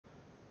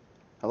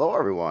Hello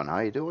everyone, how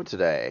you doing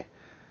today?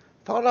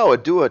 Thought I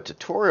would do a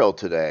tutorial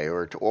today,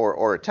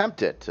 or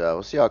attempt it.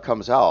 We'll see how it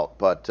comes out.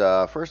 But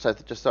first,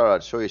 just thought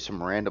I'd show you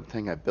some random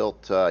thing I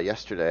built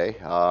yesterday.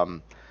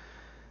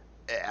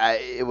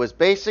 It was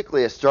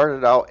basically, it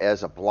started out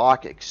as a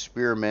block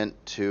experiment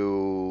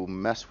to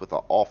mess with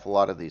an awful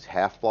lot of these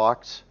half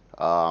blocks.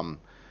 And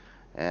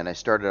I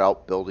started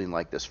out building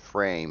like this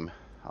frame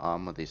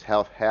with these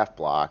half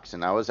blocks,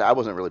 and I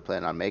wasn't really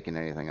planning on making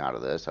anything out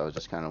of this. I was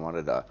just kind of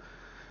wanted to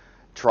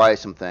try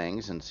some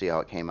things and see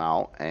how it came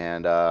out.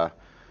 And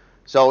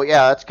so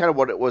yeah, that's kind of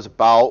what it was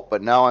about.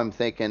 But now I'm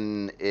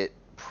thinking it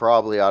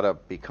probably ought to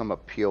become a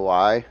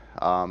POI.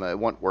 It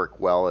won't work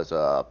well as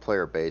a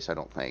player base, I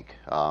don't think.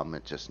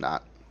 It's just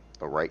not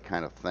the right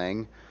kind of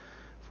thing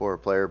for a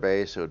player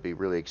base. It would be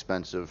really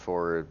expensive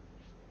for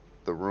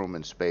the room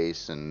and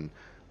space and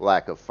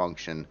lack of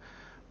function.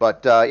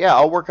 But yeah,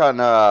 I'll work on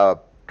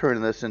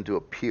turning this into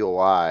a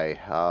POI.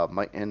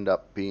 Might end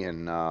up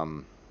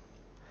being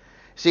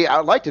see,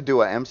 I'd like to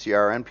do a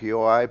MCRN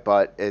POI,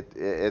 but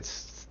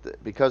it's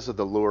because of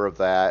the lure of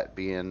that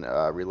being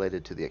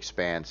related to the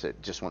expanse,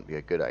 it just wouldn't be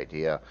a good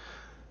idea.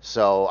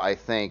 So I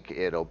think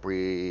it'll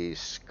be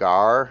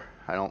Scar.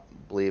 I don't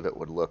believe it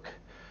would look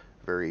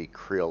very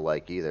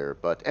Creel-like either.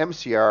 But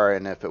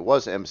MCRN, if it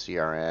was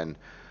MCRN,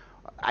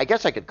 I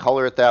guess I could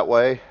color it that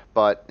way,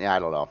 but yeah, I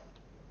don't know.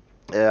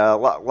 Yeah,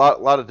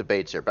 lot of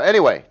debates here. But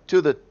anyway,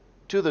 to the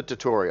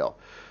tutorial.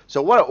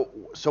 So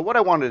what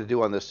I wanted to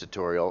do on this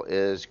tutorial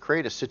is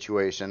create a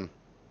situation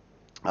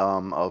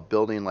of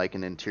building like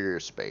an interior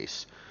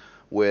space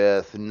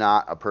with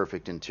not a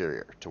perfect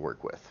interior to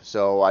work with.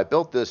 So I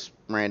built this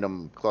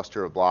random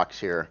cluster of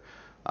blocks here,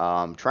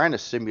 trying to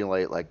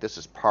simulate like this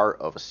is part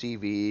of a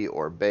CV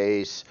or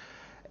base,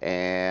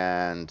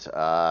 and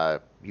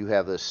you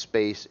have this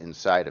space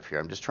inside of here.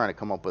 I'm just trying to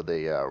come up with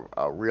a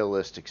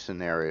realistic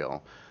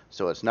scenario.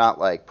 So it's not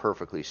like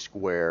perfectly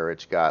square.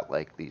 It's got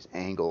like these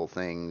angle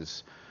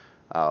things.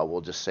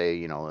 We'll just say,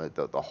 you know,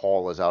 the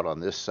hall is out on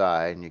this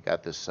side, and you've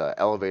got this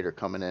elevator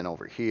coming in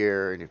over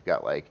here, and you've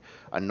got like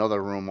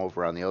another room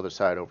over on the other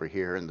side over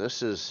here, and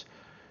this is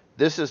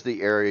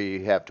the area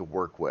you have to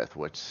work with,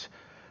 which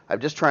I'm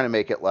just trying to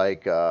make it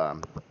like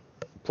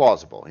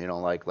plausible, you know,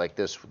 like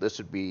this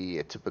would be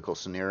a typical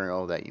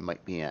scenario that you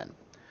might be in.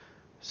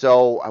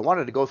 So I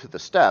wanted to go through the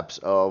steps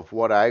of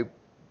what I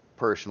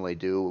personally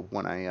do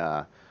when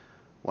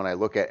I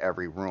look at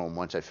every room.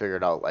 Once I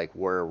figured out like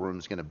where a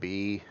room's going to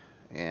be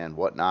and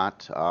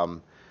whatnot.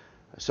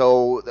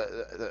 So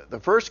the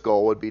first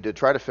goal would be to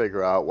try to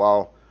figure out,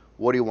 well,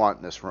 what do you want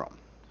in this room?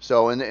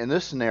 So in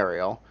this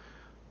scenario,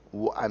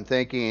 I'm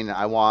thinking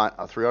I want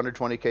a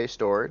 320K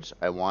storage.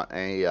 I want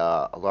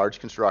a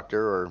large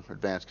constructor or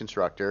advanced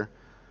constructor.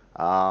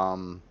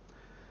 Um,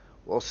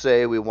 we'll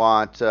say we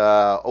want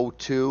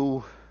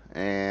O2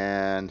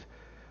 and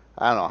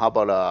I don't know. How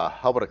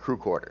about a crew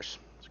quarters?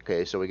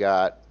 Okay, so we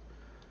got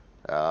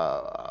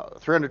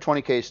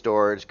 320K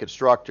storage,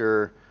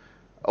 constructor,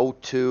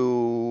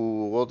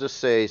 O2. We'll just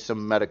say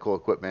some medical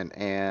equipment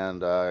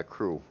and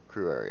crew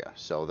area.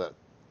 So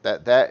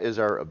that is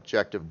our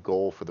objective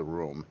goal for the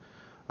room,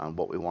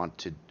 what we want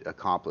to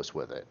accomplish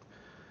with it.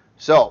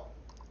 So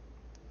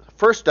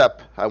first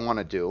step I want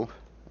to do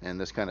in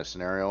this kind of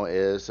scenario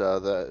is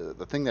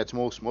the thing that's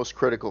most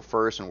critical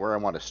first, and where I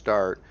want to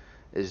start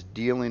is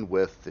dealing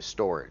with the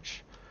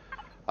storage.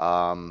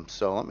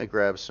 So let me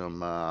grab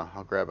some,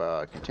 I'll grab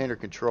a container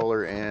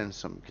controller and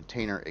some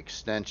container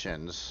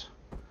extensions.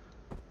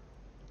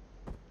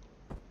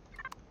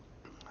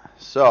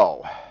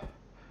 So,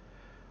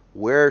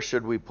 where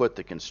should we put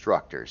the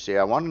constructor? See,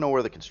 I want to know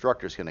where the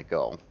constructor is going to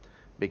go,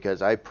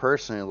 because I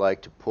personally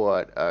like to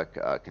put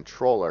a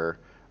controller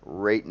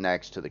right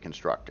next to the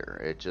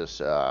constructor. It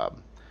just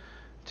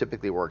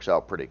typically works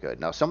out pretty good.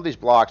 Now, some of these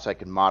blocks I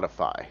can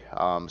modify.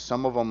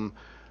 Some of them,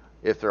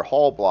 if they're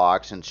hull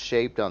blocks and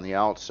shaped on the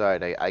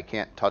outside, I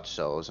can't touch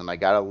those, and I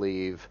gotta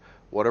leave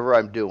whatever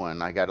I'm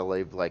doing. I gotta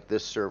leave like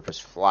this surface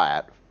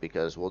flat,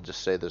 because we'll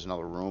just say there's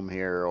another room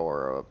here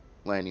or a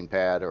landing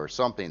pad or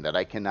something that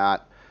I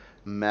cannot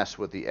mess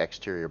with the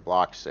exterior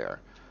blocks there.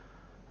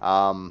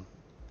 So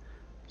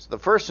the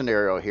first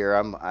scenario here,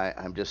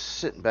 I'm just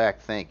sitting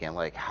back thinking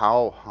like,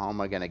 how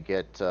am I gonna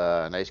get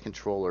a nice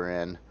controller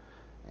in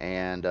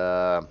and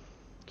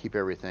keep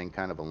everything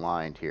kind of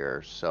aligned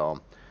here.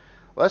 So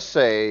let's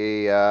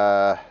say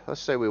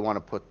we want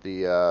to put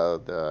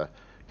the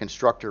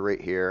constructor right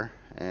here,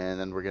 and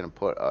then we're going to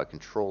put a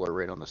controller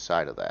right on the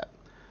side of that.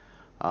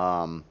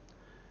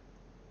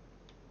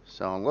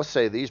 So let's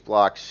say these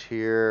blocks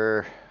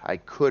here I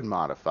could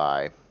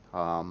modify.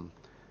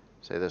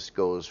 Say this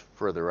goes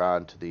further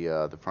on to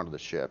the front of the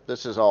ship.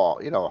 This is all,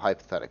 you know,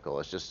 hypothetical.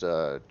 It's just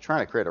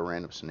trying to create a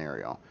random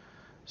scenario.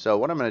 So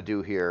what I'm going to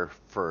do here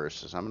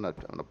first is I'm going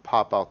to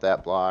pop out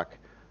that block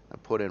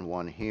and put in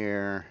one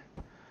here.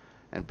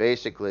 And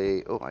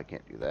basically, oh, I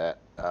can't do that.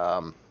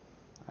 I'm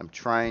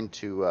trying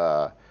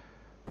to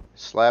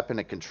slap in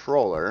a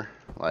controller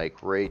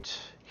like right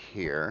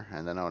here,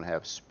 and then I want to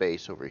have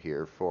space over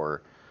here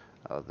for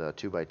the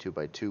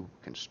 2x2x2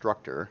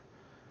 constructor.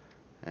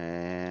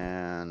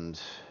 And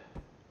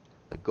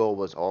the goal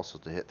was also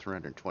to hit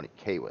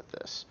 320K with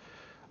this.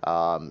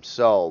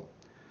 So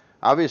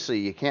obviously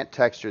you can't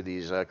texture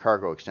these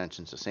cargo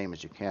extensions the same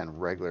as you can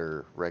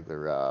regular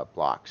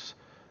blocks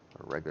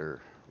or regular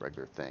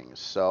things.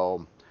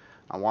 So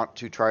I want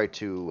to try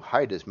to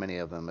hide as many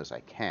of them as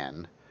I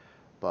can,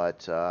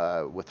 but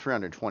with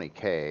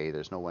 320K,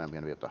 there's no way I'm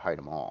going to be able to hide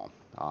them all.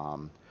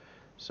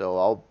 So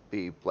I'll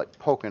be like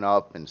poking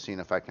up and seeing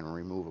if I can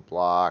remove a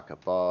block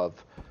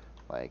above.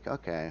 Like,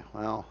 okay,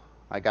 well,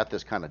 I got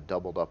this kind of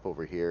doubled up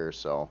over here,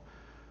 so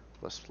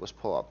let's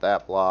pull out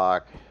that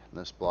block,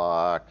 this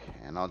block,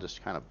 and I'll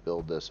just kind of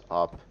build this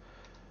up.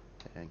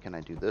 And can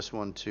I do this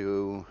one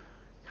too?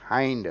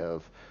 Kind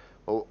of.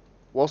 Well,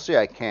 we'll see.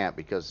 I can't,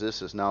 because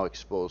this is now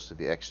exposed to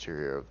the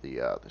exterior of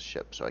the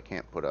ship, so I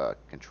can't put a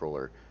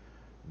controller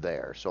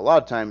there. So a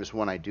lot of times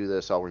when I do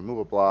this, I'll remove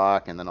a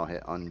block and then I'll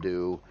hit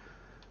undo.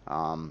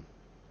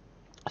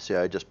 See,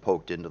 I just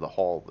poked into the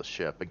hull of the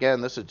ship.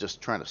 Again, this is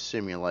just trying to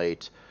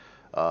simulate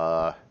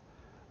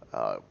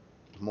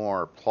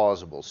more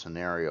plausible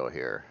scenario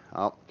here.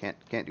 Oh,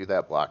 can't do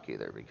that block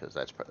either, because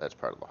that's part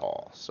of the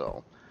hull.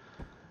 So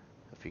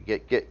if you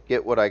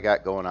get what I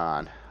got going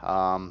on.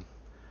 Well,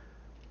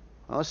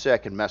 let's say I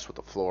can mess with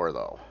the floor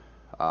though.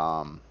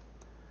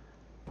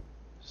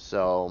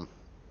 So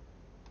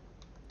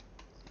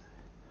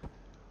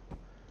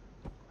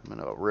I'm going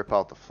to rip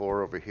out the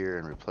floor over here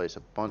and replace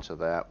a bunch of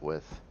that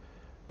with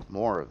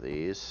more of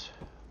these.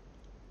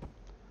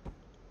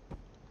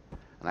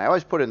 And I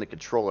always put in the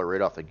controller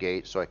right off the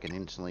gate so I can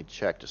instantly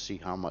check to see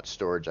how much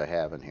storage I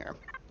have in here.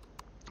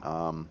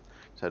 So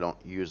I don't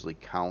usually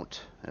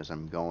count as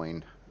I'm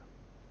going.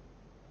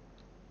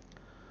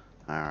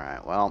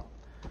 Alright, well,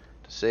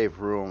 to save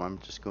room, I'm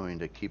just going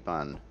to keep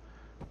on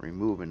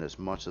removing as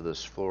much of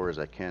this floor as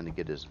I can to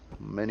get as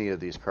many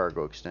of these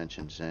cargo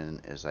extensions in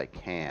as I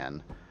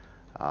can.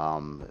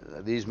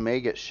 These may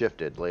get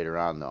shifted later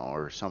on though,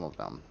 or some of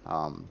them,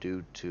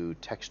 due to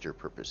texture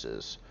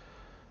purposes.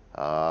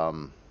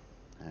 And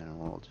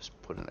we'll just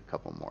put in a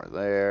couple more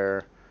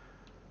there.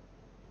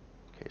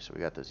 Okay, so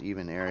we got this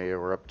even area.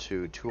 We're up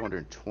to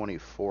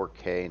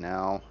 224K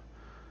now.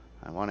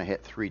 I want to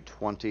hit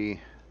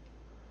 320.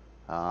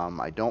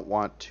 I don't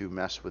want to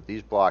mess with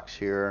these blocks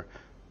here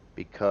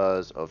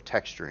because of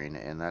texturing,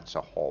 and that's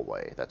a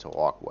hallway, that's a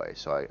walkway.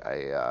 So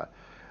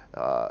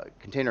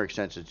container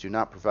extensions do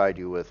not provide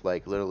you with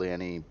like literally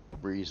any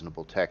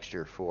reasonable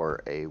texture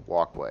for a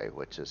walkway,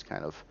 which is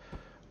kind of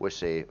wish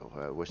they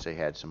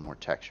had some more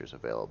textures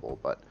available.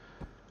 But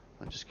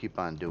I'll just keep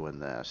on doing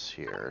this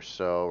here.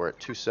 So we're at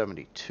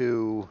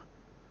 272.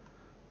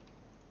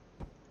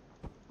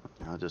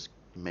 I'll just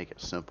make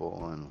it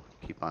simple and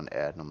keep on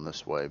adding them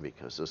this way,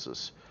 because this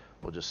is,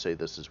 we'll just say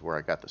this is where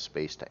I got the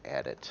space to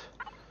add it.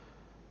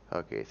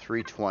 Okay,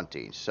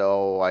 320.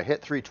 So I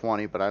hit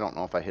 320, but I don't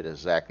know if I hit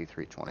exactly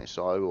 320.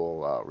 So I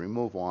will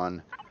remove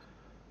one.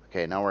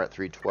 Okay, now we're at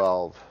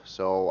 312.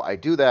 So I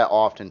do that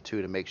often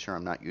too to make sure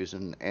I'm not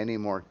using any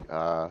more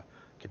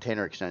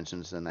container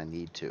extensions than I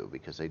need to,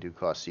 because they do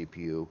cost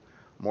CPU,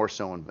 more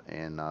so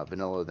in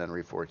vanilla than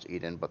Reforged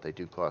Eden, but they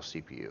do cost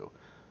CPU.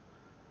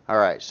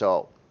 Alright,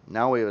 so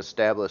now we've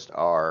established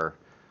our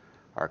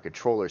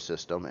controller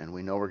system, and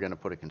we know we're going to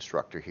put a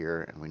constructor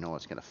here, and we know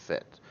it's going to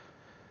fit.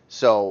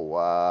 So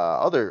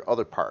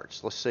other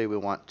parts. Let's say we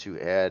want to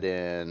add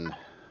in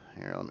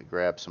here. Let me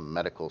grab some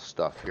medical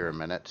stuff here a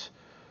minute.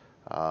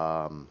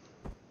 Say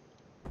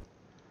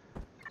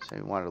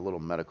we wanted a little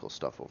medical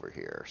stuff over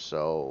here.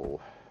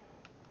 So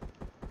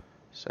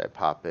say I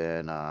pop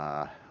in.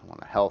 I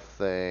want a health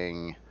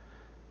thing.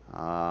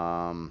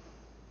 And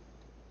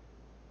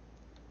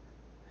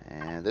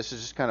this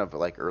is just kind of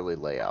like early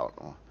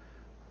layout.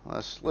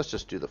 Let's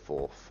just do the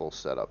full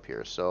setup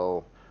here.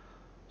 So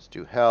let's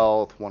do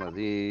health, one of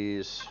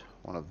these,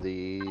 one of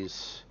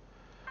these,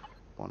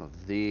 one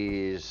of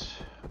these.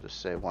 I'll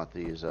just say I want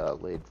these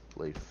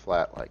laid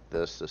flat like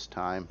this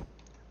time.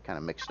 Kind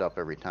of mixed up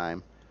every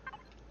time.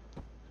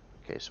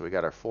 Okay, so we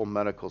got our full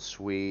medical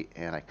suite,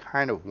 and I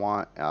kind of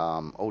want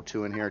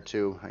O2 in here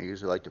too. I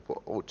usually like to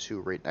put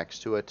O2 right next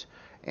to it.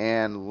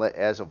 And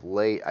as of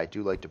late, I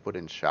do like to put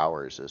in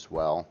showers as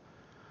well.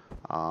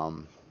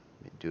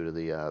 Due to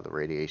the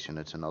radiation,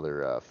 it's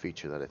another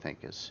feature that I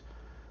think is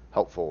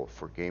helpful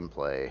for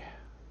gameplay.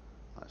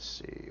 Let's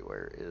see,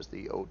 where is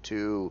the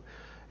O2?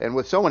 And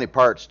with so many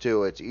parts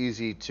too, it's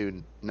easy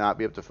to not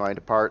be able to find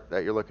a part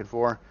that you're looking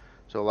for.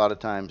 So a lot of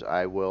times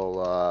I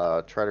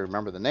will try to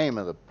remember the name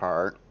of the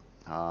part.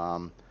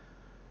 I'm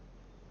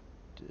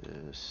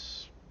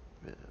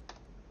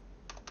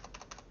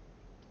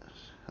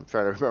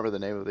trying to remember the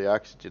name of the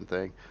oxygen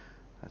thing.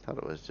 I thought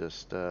it was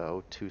just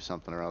O2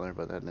 something or other,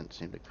 but that didn't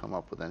seem to come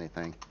up with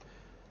anything.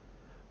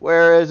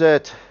 Where is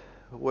it?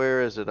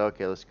 Where is it?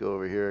 Okay, let's go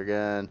over here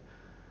again.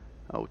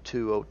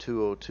 O2,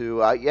 O2,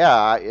 O2.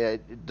 Yeah,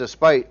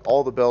 despite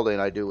all the building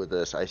I do with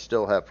this, I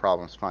still have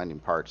problems finding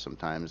parts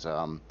sometimes.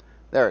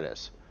 There it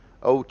is.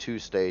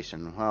 O2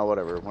 station. Well,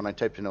 whatever. When I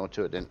typed in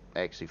O2, it didn't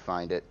actually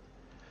find it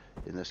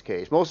in this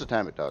case. Most of the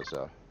time it does,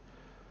 though.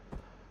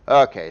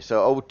 Okay,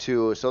 so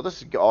O2. So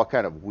this is all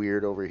kind of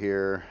weird over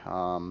here.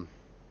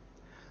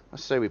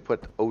 Let's say we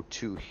put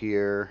O2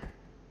 here.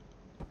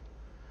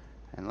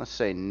 And let's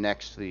say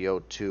next to the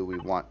O2 we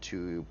want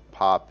to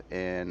pop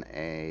in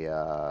a,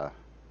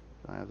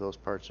 do I have those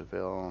parts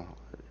available?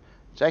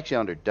 It's actually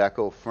under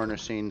deco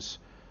furnishings.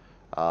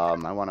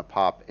 I want to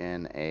pop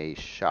in a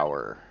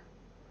shower.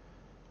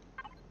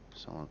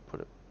 So I'll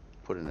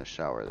put in a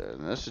shower there.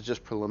 And this is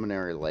just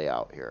preliminary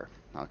layout here.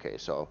 Okay,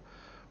 so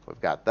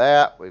we've got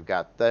that, we've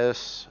got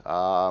this.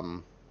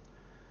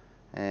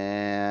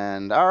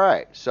 And all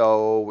right,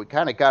 so we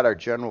kind of got our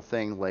general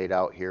thing laid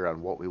out here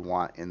on what we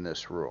want in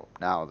this room.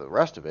 Now the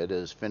rest of it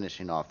is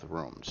finishing off the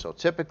room. So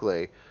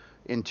typically,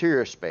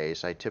 interior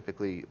space, I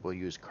typically will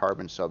use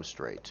carbon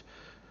substrate.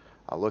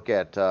 I'll look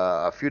at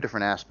a few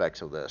different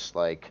aspects of this,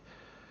 like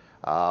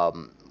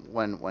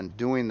when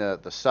doing the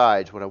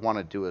sides, what I want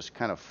to do is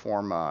kind of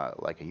form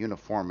like a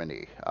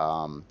uniformity,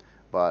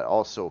 but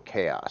also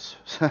chaos.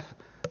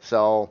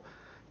 So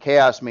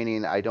chaos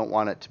meaning I don't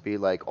want it to be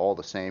like all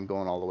the same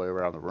going all the way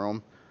around the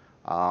room,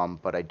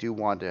 but I do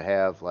want to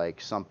have like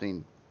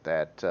something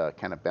that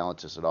kind of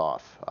balances it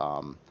off.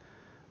 In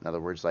other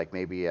words, like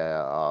maybe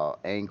a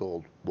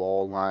angled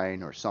wall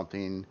line or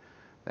something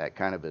that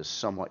kind of is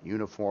somewhat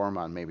uniform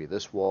on maybe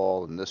this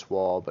wall and this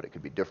wall, but it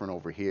could be different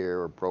over here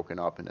or broken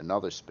up in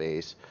another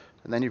space.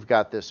 And then you've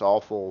got this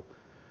awful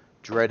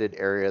dreaded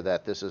area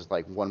that this is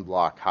like one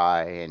block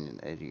high, and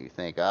you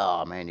think,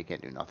 oh man, you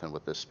can't do nothing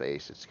with this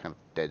space. It's kind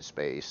of dead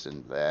space,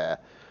 and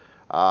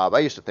I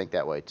used to think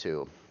that way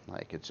too.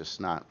 Like it's just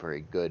not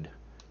very good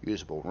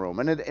usable room,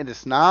 and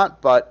it's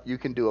not, but you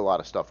can do a lot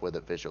of stuff with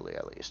it visually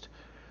at least.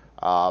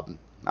 All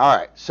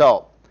right,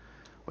 so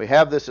we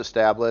have this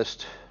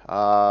established.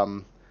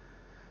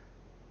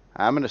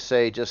 I'm going to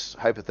say, just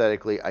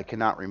hypothetically, I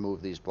cannot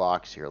remove these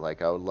blocks here.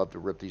 Like I would love to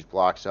rip these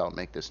blocks out and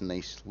make this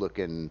nice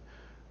looking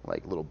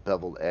like little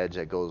beveled edge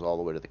that goes all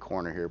the way to the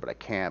corner here, but I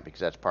can't because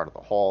that's part of the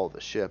hull of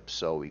the ship,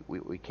 so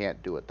we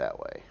can't do it that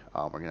way.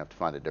 We're going to have to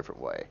find a different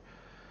way.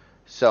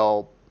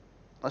 So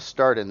let's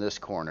start in this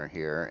corner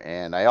here,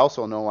 and I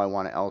also know I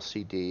want an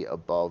LCD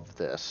above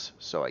this,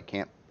 so I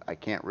can't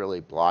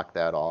really block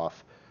that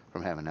off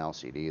from having an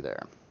LCD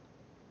there.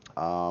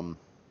 So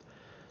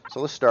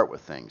let's start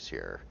with things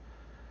here.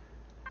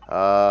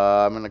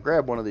 I'm going to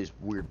grab one of these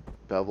weird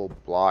bevel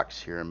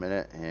blocks here in a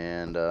minute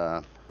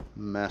and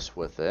mess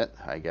with it,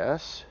 I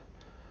guess.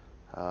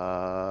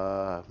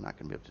 I'm not going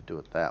to be able to do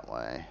it that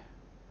way.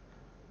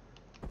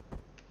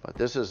 But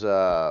this is,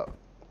 by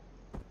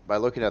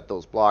looking at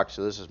those blocks,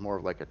 so this is more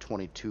of like a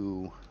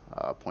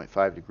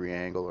 22.5 degree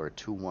angle or a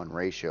 2:1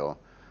 ratio.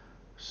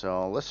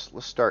 So let's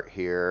start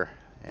here,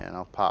 and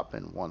I'll pop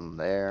in one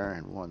there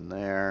and one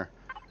there,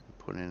 and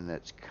put in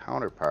its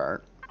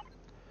counterpart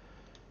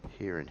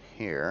here and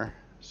here,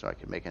 so I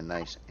can make a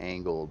nice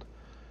angled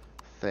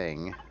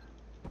thing.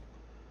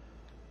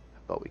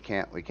 But we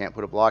can't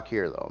put a block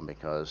here though,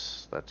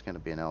 because that's going to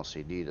be an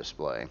LCD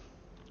display.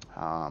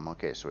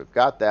 Okay, so we've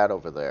got that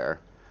over there.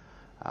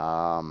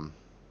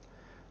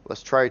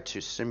 Let's try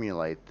to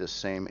simulate this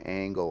same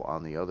angle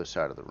on the other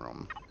side of the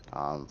room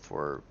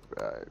for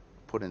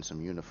put in some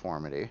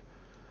uniformity.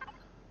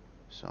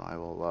 So I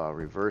will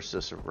reverse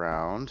this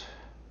around,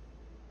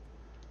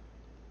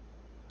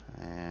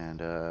 and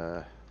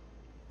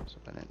so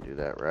if I didn't do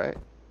that right,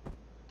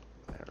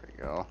 there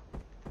we go.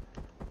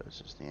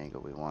 This is the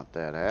angle we want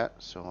that at.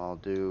 So I'll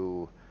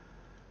do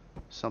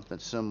something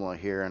similar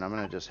here, and I'm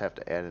going to just have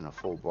to add in a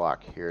full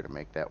block here to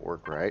make that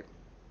work right.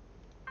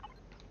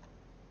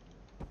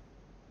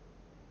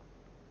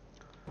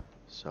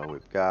 So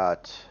we've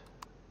got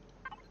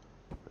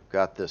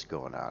this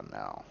going on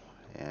now,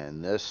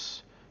 and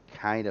this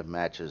kind of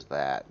matches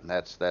that, and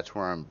that's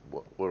where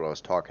what I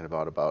was talking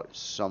about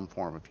some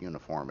form of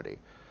uniformity.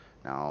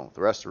 Now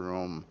the rest of the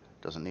room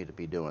doesn't need to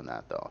be doing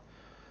that though.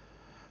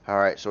 All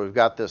right, so we've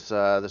got this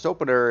this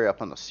open area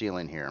up on the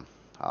ceiling here.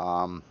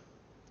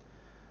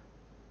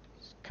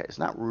 It's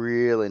not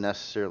really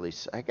necessarily,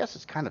 I guess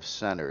it's kind of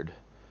centered,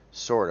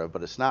 sort of,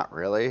 but it's not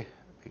really.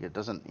 It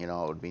doesn't, you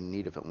know, it would be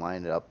neat if it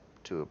lined up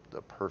to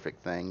the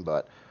perfect thing,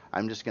 but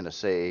I'm just going to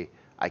say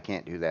I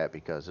can't do that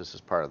because this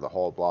is part of the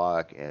hull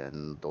block,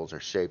 and those are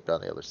shaped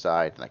on the other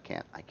side, and I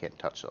can't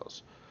touch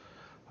those.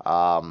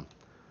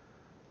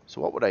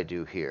 So what would I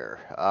do here?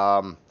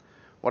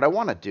 What I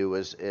want to do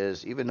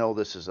is even though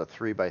this is a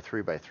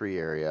 3x3x3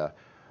 area,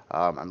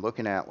 I'm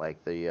looking at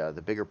like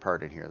the bigger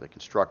part in here, the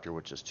constructor,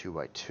 which is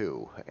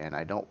 2x2, and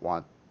I don't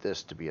want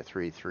this to be a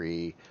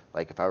 3-3.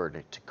 Like if I were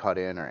to cut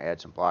in or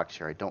add some blocks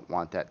here, I don't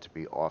want that to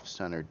be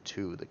off-centered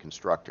to the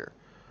constructor.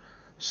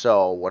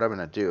 So what I'm going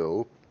to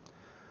do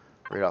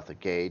right off the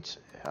gate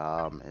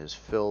is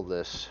fill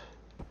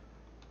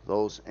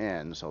those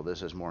in, so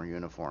this is more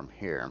uniform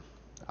here,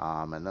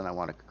 and then I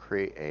want to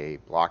create a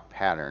block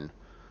pattern,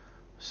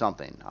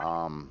 something,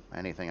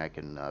 anything I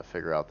can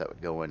figure out that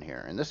would go in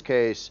here. In this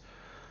case,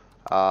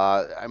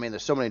 I mean,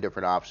 there's so many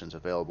different options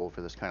available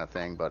for this kind of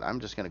thing, but I'm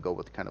just going to go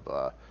with kind of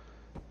a,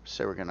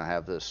 say we're going to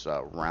have this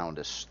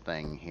roundish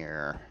thing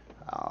here,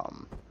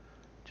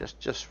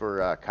 just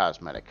for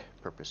cosmetic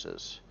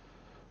purposes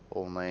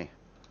only.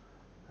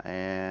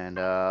 And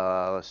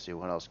let's see,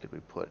 what else could we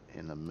put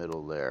in the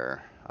middle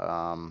there?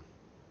 Oh,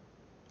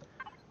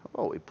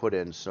 we put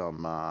in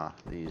some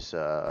these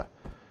kind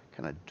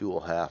of dual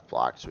half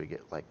blocks, so we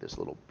get like this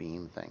little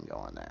beam thing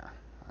going there.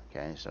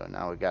 Okay, so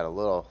now we got a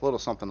little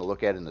something to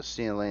look at in the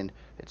ceiling.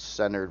 It's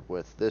centered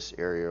with this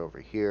area over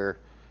here.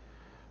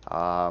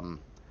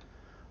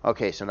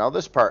 Okay, so now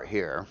this part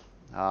here,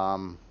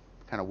 kind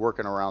of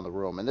working around the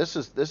room, and this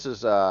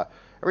is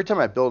every time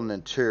I build an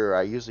interior,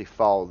 I usually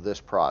follow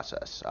this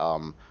process.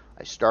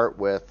 I start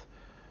with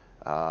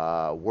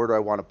where do I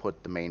want to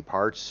put the main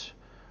parts,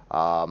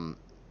 and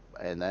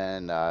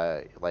then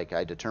like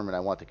I determine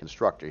I want the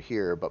constructor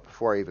here, but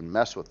before I even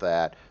mess with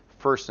that,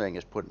 first thing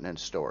is putting in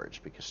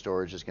storage, because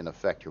storage is going to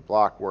affect your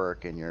block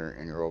work and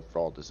your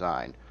overall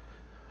design.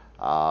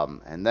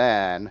 And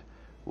then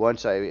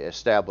once I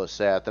establish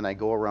that, then I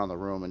go around the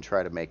room and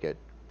try to make it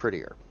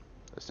prettier,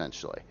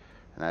 essentially.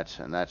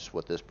 And that's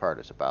what this part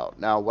is about.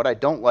 Now, what I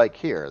don't like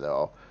here,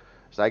 though,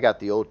 is I got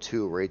the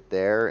O2 right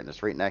there, and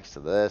it's right next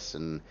to this,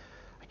 and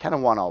I kind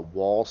of want a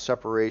wall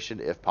separation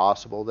if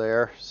possible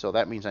there. So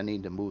that means I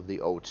need to move the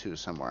O2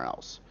 somewhere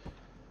else.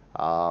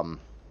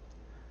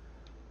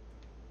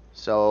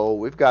 So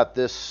we've got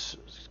this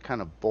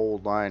kind of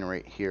bold line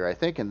right here. I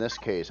think in this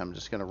case, I'm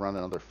just going to run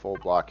another full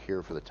block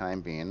here for the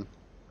time being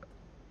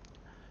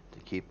to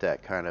keep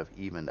that kind of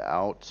evened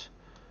out.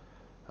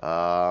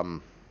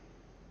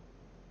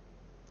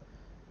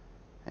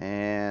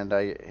 And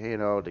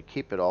to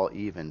keep it all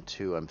even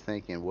too, I'm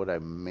thinking what I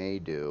may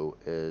do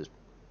is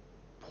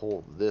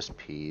pull this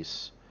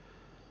piece,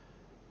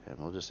 and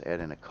we'll just add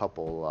in a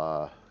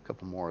couple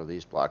more of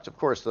these blocks. Of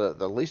course,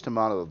 the least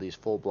amount of these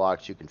full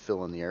blocks you can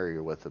fill in the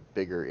area with, the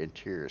bigger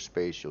interior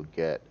space you'll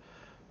get.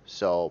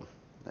 So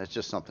that's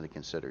just something to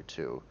consider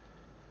too.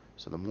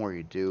 So the more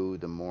you do,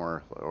 the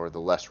more or the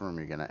less room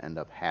you're going to end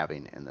up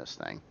having in this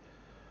thing.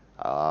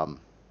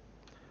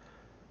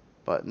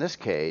 But in this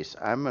case,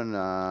 I'm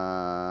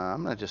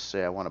gonna just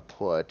say I want to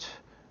put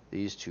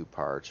these two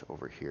parts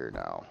over here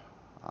now.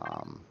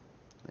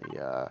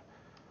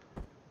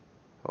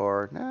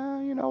 Or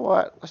no, you know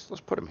what?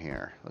 Let's put them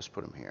here. Let's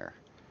put them here,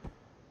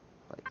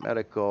 like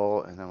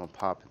medical, and then we'll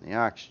pop in the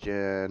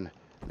oxygen.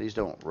 These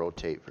don't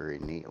rotate very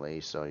neatly,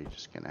 so you're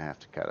just gonna have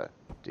to kind of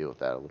deal with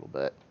that a little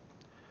bit.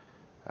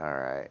 All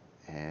right,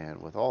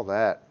 and with all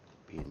that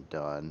being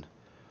done,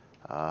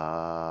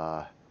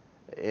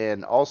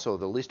 and also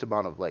the least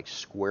amount of like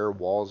square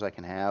walls I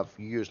can have,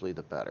 usually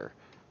the better.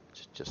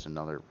 It's just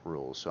another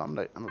rule. So I'm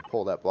gonna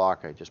pull that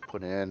block I just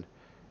put in,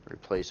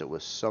 replace it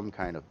with some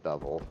kind of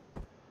bevel.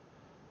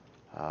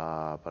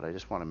 But I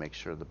just want to make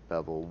sure the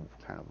bevel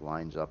kind of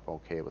lines up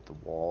okay with the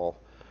wall.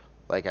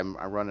 Like I'm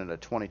running a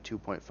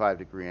 22.5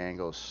 degree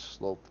angle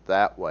slope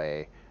that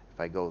way. If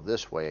I go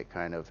this way,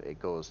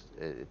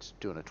 it's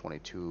doing a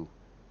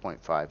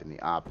 22.5 in the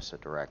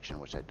opposite direction,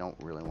 which I don't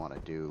really want to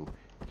do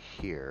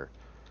here.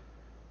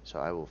 So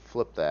I will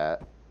flip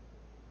that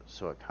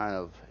so it kind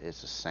of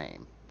is the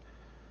same.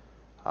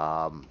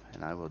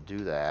 And I will do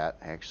that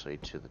actually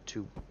to the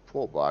two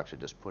full blocks I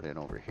just put in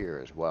over here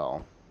as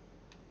well.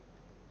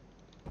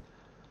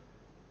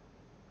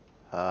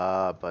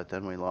 But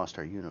then we lost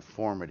our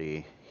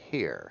uniformity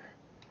here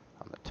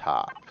on the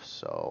top.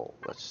 So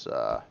let's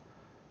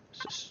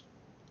just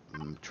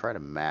try to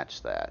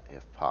match that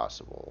if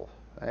possible.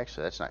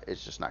 Actually,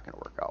 it's just not going to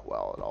work out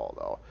well at all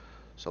though.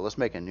 So let's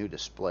make a new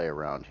display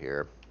around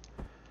here.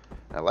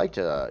 I like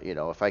to,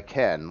 if I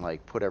can,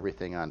 like put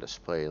everything on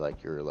display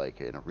like you're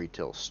like in a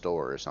retail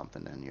store or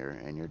something, and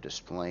you're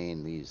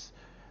displaying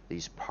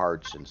these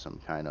parts in some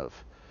kind of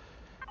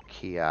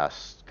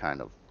kiosk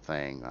kind of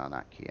thing.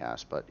 Not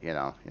kiosk, but you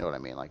know what I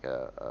mean, like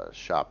a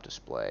shop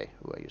display.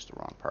 Ooh, I used the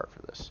wrong part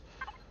for this.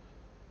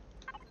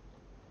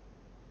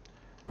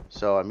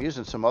 So I'm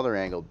using some other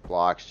angled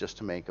blocks just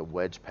to make a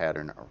wedge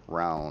pattern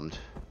around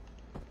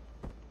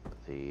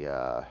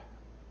the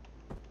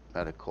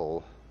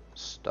medical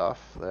stuff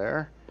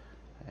there,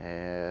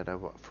 and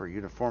for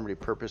uniformity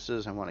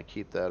purposes I want to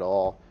keep that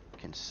all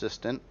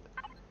consistent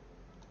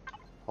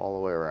all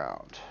the way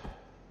around.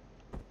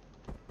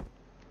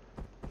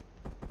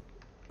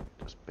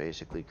 Just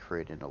basically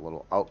creating a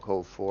little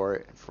alcove for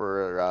it.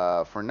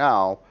 For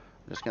now,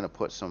 I'm just going to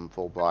put some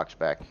full blocks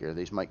back here.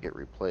 These might get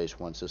replaced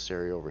once this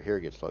area over here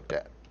gets looked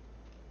at.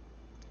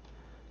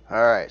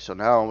 Alright, so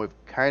now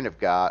we've kind of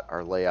got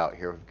our layout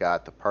here. We've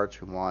got the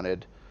parts we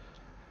wanted,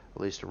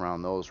 at least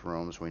around those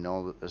rooms. We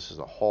know that this is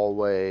a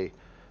hallway.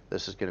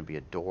 This is going to be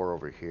a door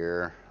over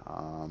here.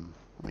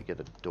 Let me get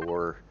a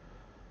door,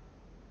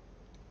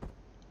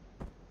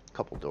 a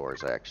couple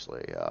doors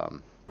actually.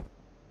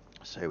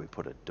 Say we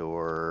put a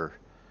door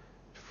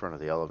in front of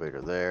the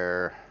elevator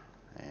there,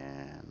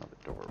 and another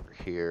door over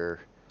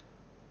here.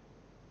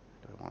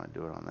 Do I want to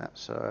do it on that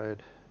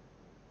side?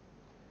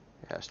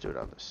 Yeah, let's do it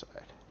on this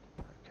side.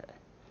 Okay.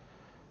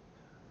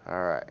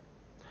 All right.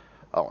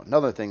 Oh,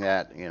 another thing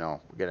that we're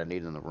gonna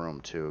need in the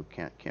room too.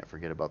 Can't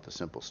forget about the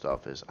simple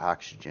stuff is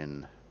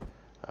oxygen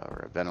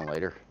or a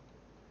ventilator.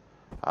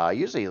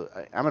 Usually,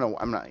 I'm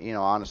not,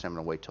 honestly, I'm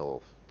gonna wait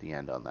till the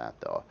end on that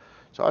though.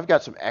 So I've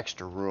got some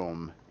extra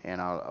room,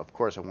 and of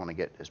course I want to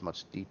get as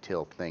much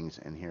detailed things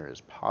in here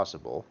as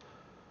possible.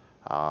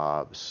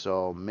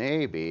 So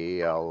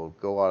maybe I'll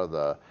go out of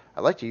the.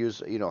 I like to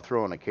use,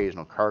 throw an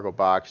occasional cargo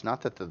box.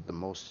 Not that they're the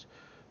most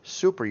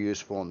super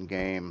useful in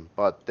game,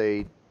 but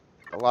a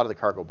lot of the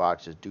cargo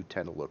boxes do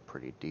tend to look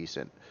pretty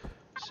decent.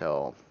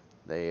 So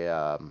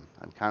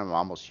I'm kind of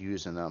almost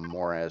using them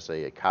more as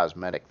a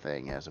cosmetic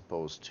thing as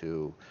opposed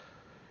to,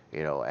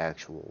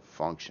 actual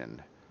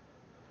function.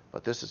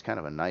 But this is kind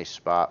of a nice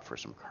spot for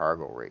some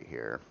cargo right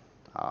here.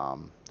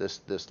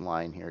 This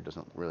line here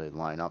doesn't really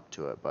line up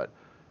to it, but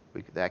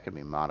that can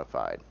be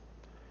modified.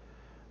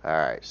 All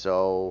right,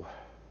 so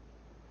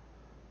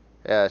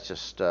yeah, it's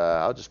just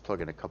I'll just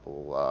plug in a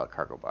couple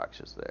cargo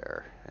boxes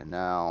there, and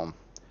now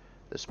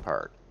this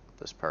part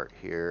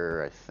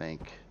here, I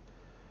think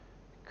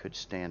could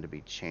stand to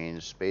be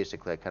changed.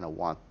 Basically, I kind of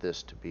want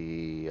this to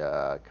be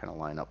kind of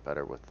line up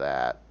better with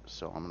that.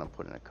 So I'm going to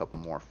put in a couple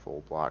more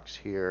full blocks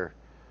here.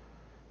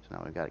 So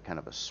now we've got kind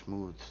of a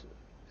smooth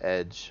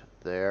edge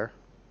there.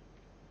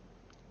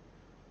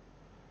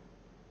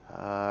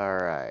 All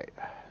right,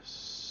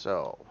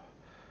 so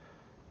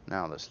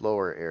now this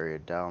lower area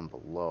down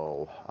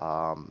below,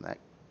 that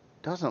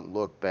doesn't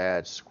look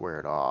bad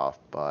squared off,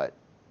 but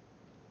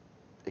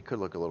it could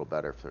look a little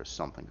better if there's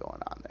something going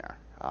on there.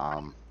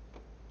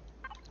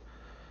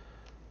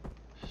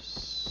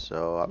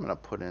 So I'm going to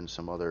put in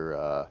some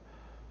other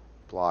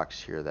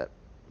blocks here that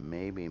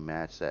maybe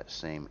match that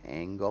same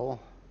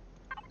angle,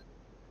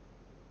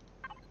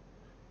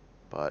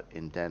 but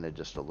indented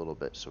just a little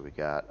bit, so we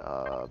got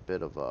a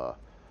bit of a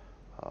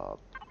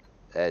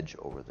edge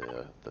over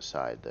the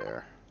side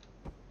there.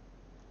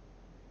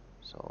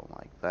 So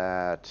like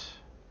that.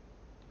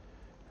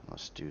 And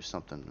let's do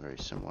something very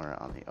similar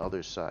on the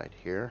other side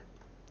here.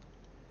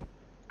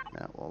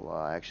 That will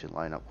actually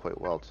line up quite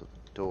well to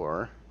the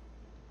door.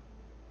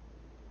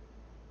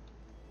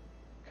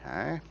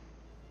 Okay.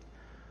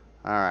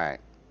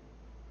 Alright.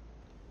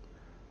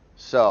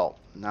 So,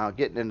 now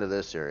getting into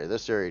this area.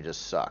 This area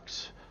just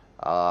sucks.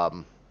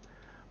 But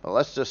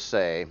let's just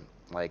say,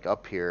 like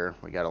up here,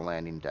 we got a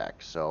landing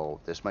deck. So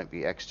this might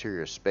be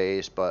exterior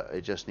space, but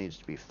it just needs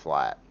to be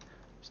flat.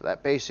 So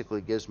that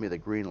basically gives me the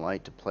green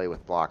light to play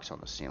with blocks on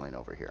the ceiling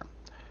over here.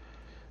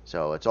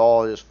 So it's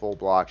all just full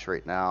blocks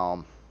right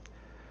now.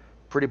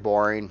 Pretty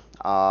boring.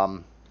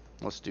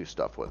 Let's do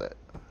stuff with it.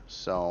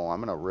 So I'm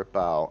going to rip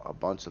out a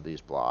bunch of these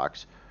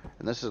blocks.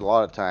 And this is a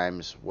lot of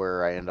times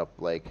where I end up,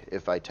 like,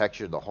 if I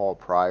textured the hull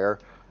prior,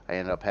 I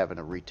end up having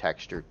to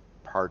retexture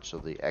parts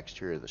of the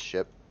exterior of the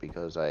ship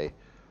because I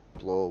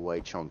blow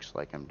away chunks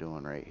like I'm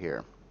doing right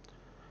here.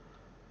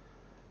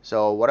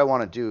 So what I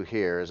want to do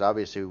here is,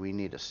 obviously we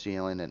need a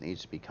ceiling that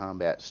needs to be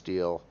combat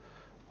steel,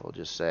 we'll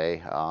just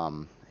say,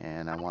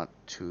 and I want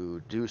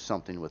to do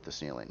something with the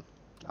ceiling.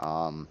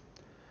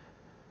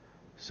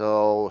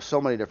 So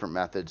many different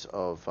methods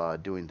of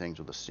doing things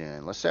with the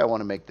ceiling. Let's say I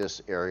want to make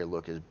this area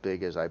look as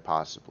big as I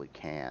possibly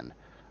can.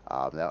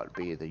 That would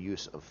be the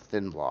use of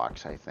thin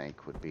blocks, I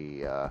think, would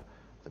be the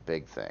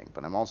big thing.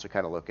 But I'm also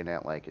kind of looking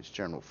at like its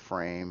general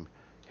frame.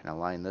 Can I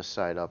line this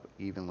side up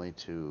evenly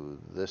to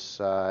this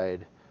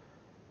side?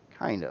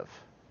 Kind of.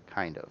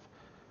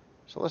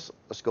 So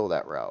let's go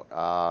that route.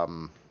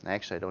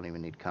 Actually, I don't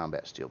even need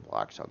combat steel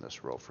blocks on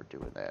this row for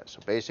doing that. So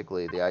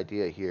basically, the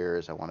idea here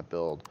is I want to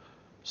build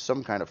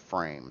some kind of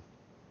frame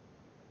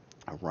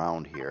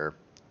around here.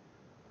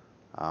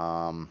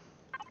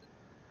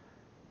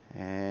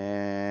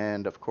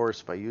 And of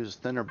course, if I use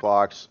thinner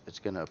blocks, it's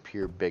going to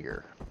appear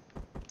bigger.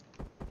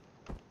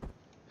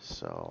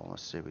 So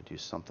let's say we do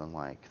something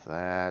like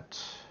that.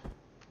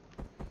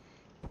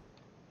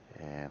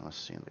 And let's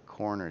see in the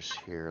corners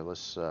here.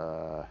 Let's,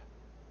 I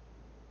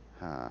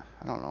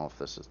don't know if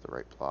this is the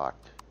right block.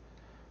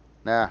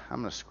 Nah, I'm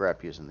gonna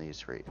scrap using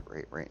these right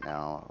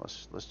now.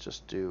 Let's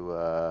just do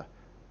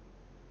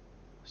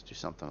let's do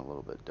something a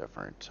little bit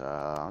different.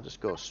 I'll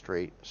just go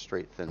straight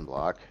thin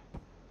block,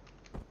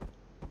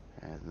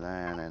 and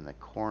then in the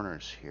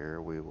corners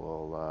here we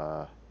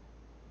will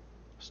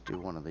let's do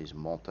one of these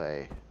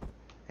multi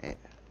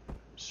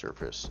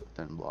surface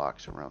thin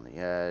blocks around the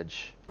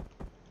edge.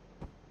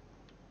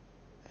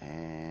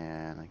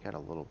 And I got a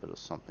little bit of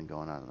something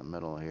going on in the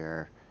middle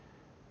here.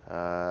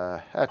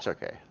 That's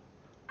okay.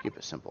 Keep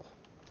it simple.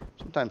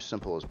 Sometimes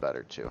simple is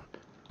better too.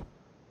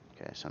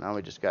 Okay, so now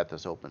we just got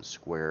this open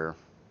square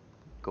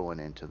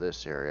going into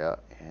this area,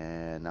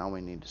 and now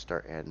we need to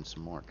start adding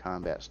some more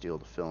combat steel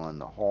to fill in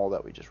the hull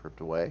that we just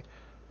ripped away.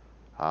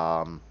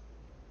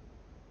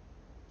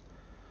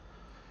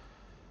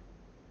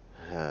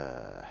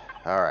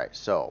 Alright,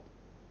 so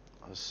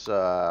let's,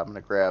 I'm going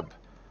to grab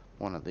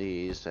one of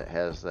these that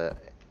has the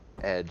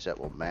edge that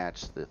will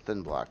match the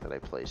thin block that I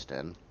placed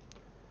in.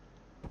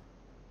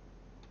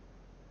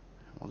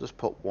 We'll just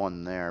put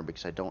one there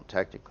because I don't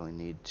technically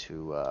need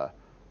to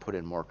put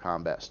in more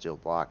combat steel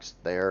blocks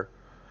there.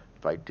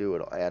 If I do,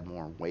 it'll add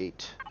more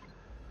weight.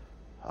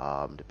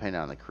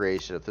 Depending on the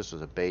creation, if this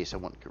was a base, I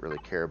wouldn't really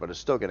care, but it's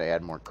still going to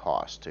add more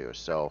cost too.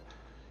 So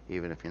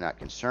even if you're not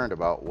concerned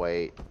about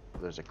weight,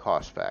 there's a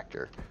cost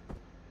factor.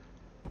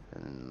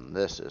 And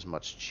this is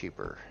much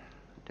cheaper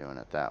doing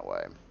it that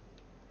way.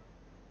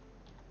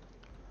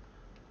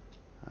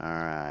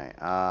 Alright,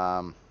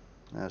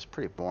 that's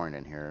pretty boring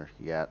in here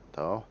yet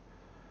though.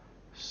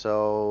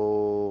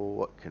 So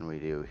what can we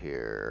do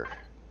here?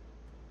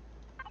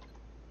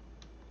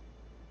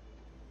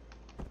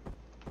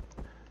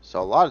 So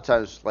a lot of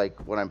times, like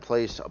when I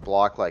place a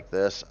block like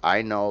this,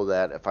 I know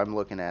that if I'm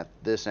looking at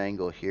this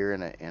angle here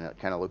and it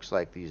kind of looks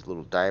like these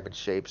little diamond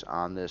shapes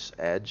on this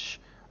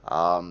edge,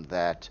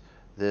 that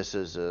this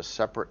is a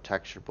separate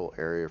texturable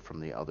area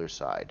from the other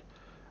side.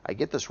 I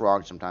get this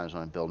wrong sometimes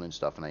when I'm building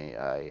stuff and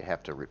I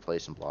have to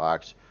replace some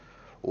blocks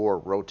or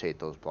rotate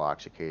those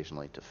blocks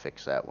occasionally to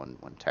fix that when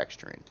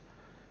texturing,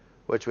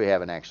 which we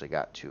haven't actually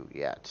got to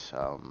yet.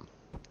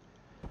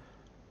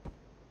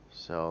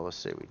 So let's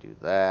say we do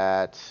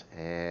that,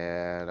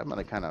 and I'm going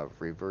to kind of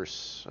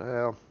reverse,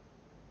 well,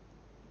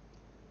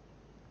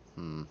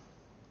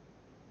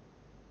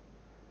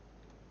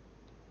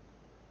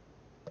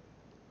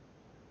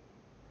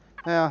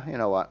 yeah, you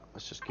know what,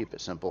 let's just keep it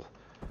simple.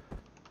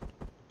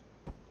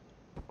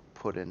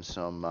 Put in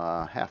some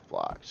half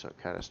blocks. So it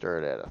kind of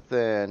started at a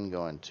thin,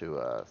 going to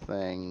a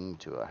thing,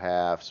 to a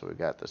half, so we've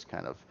got this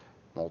kind of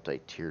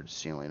multi-tiered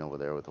ceiling over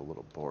there with a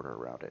little border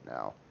around it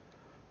now.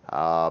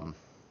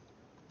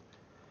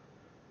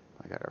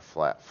 I got our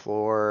flat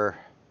floor.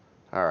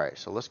 Alright,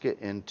 so let's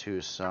get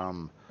into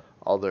some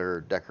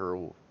other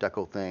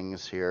deco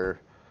things here.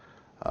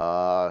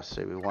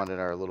 Say we wanted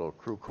our little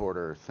crew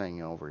quarter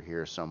thing over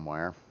here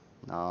somewhere.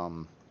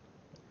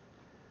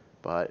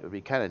 But it would be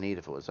kind of neat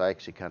if it was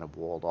actually kind of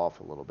walled off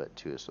a little bit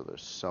too, so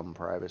there's some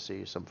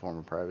privacy, some form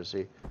of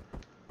privacy.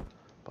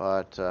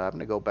 But I'm going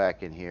to go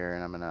back in here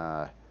and I'm going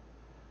to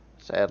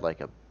add like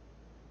a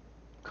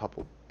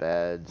couple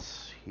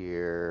beds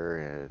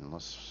here, and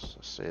let's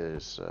say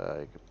there's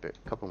a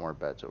couple more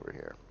beds over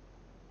here.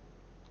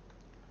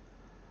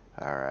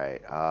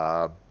 Alright,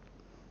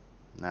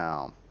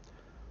 now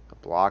the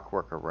block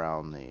work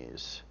around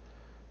these.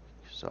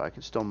 So I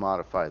can still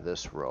modify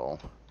this row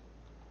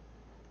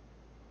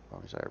as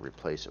long as I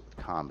replace it with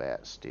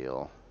combat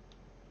steel.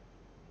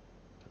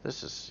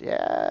 This is,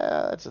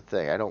 yeah, that's the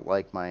thing. I don't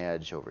like my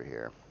edge over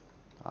here.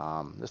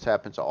 This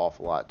happens an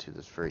awful lot too.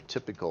 This is very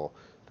typical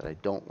that I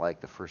don't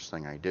like the first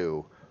thing I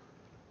do,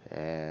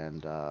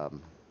 and I'll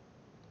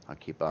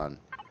keep on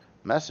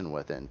messing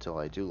with it until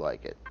I do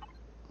like it.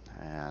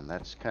 And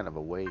that's kind of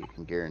a way you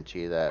can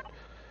guarantee that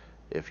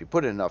if you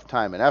put in enough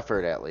time and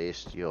effort, at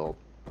least, you'll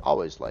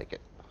always like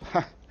it.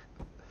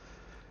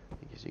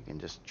 Because you can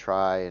just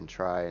try and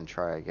try and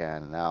try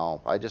again.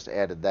 Now, I just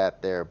added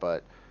that there,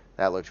 but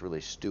that looks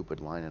really stupid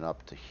lining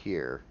up to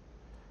here.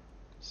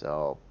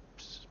 So,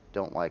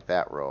 don't like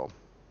that row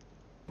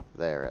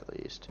there, at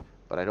least.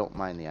 But I don't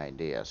mind the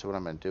idea. So what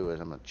I'm going to do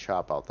is I'm going to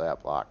chop out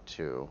that block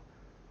too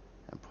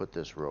and put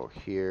this row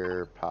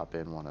here, pop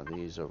in one of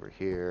these over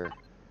here,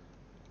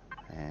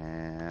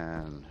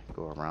 and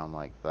go around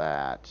like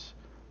that.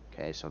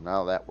 Okay, so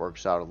now that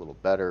works out a little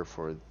better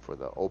for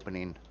the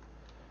opening.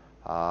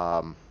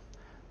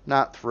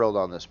 Not thrilled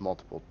on this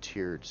multiple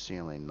tiered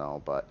ceiling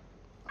though, but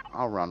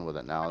I'll run with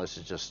it now. This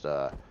is just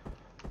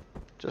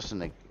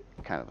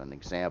kind of an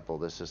example.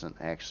 This isn't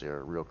actually a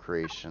real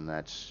creation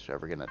that's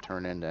ever going to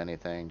turn into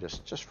anything,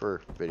 just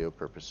for video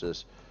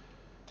purposes.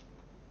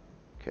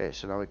 Okay,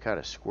 so now we kind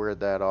of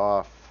squared that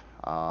off.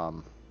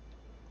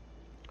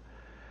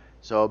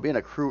 So being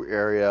a crew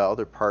area,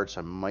 other parts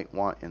I might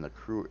want in the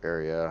crew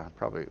area, I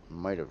probably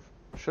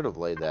should have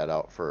laid that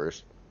out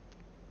first.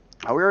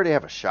 We already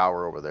have a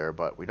shower over there,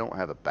 but we don't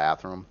have a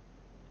bathroom.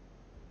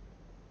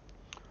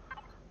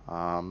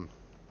 So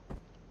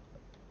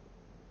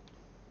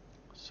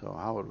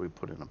how would we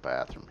put in a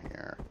bathroom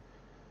here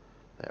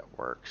that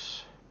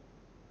works?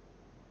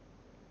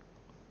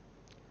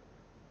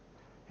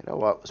 You know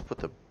what? Let's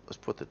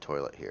put the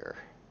toilet here.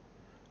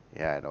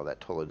 Yeah, I know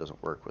that totally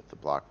doesn't work with the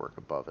blockwork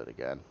above it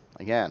again.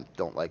 Again,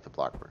 don't like the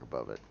blockwork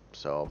above it.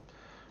 So,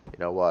 you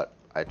know what?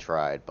 I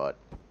tried, but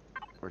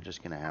we're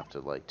just gonna have to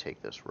like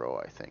take this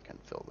row, I think, and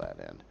fill that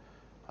in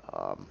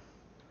on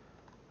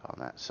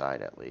that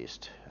side at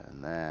least.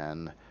 And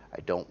then I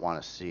don't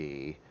want to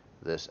see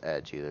this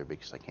edge either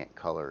because I can't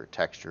color or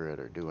texture it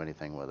or do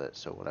anything with it.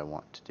 So what I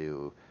want to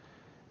do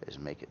is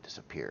make it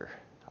disappear.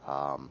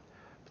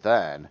 But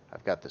then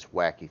I've got this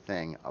wacky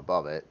thing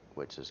above it,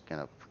 which is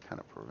gonna kind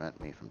of prevent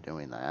me from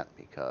doing that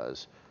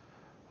because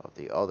of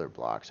the other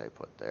blocks I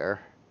put there.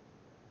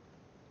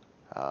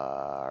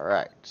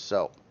 Alright,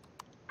 so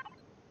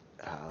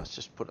let's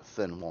just put a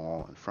thin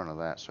wall in front of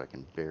that so I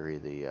can bury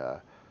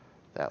the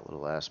that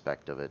little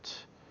aspect of it.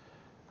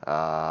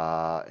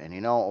 And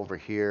you know, over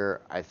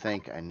here I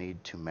think I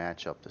need to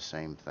match up the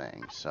same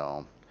thing,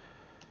 so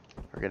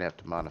we're gonna have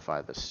to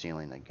modify the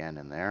ceiling again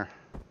in there.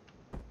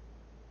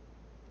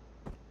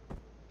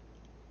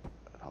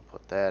 I'll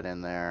put that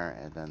in there,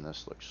 and then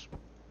this looks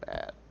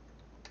bad,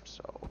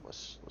 so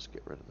let's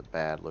get rid of the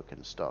bad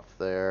looking stuff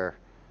there.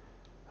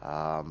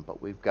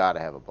 But we've got to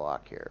have a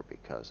block here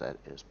because that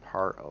is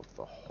part of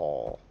the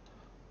hull.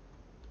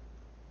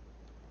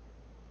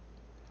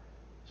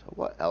 So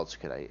what else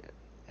could I,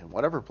 and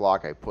whatever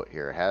block I put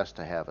here has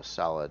to have a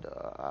solid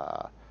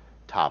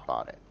top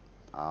on it.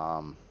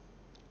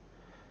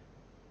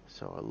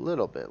 So a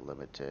little bit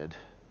limited.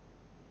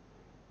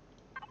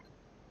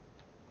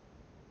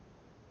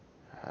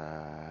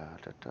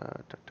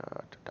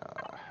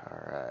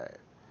 Alright.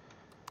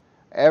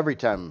 Every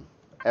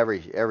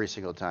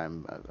single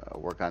time I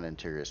work on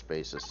interior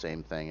space, the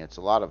same thing. It's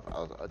a lot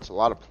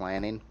of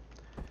planning,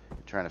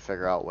 trying to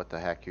figure out what the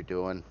heck you're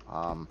doing,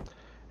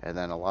 and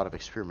then a lot of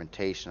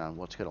experimentation on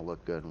what's going to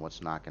look good and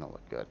what's not going to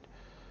look good.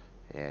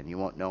 And you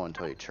won't know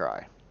until you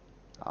try,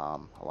 a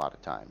lot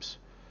of times.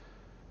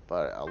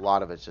 But a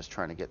lot of it's just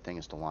trying to get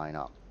things to line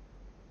up.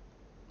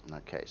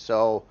 Okay,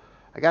 so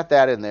I got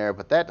that in there,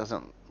 but that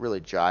doesn't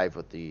really jive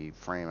with the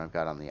frame I've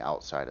got on the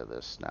outside of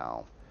this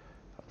now,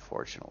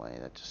 unfortunately.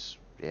 That just,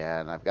 yeah,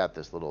 and I've got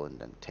this little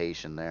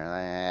indentation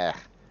there.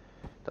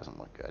 Doesn't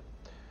look good.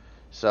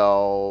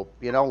 So,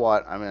 you know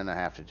what? I'm going to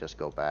have to just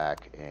go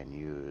back and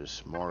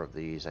use more of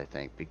these, I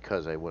think,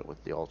 because I went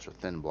with the ultra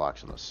thin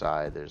blocks on the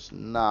side. There's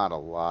not a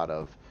lot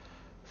of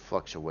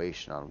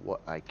fluctuation on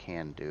what I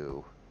can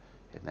do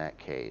in that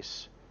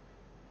case.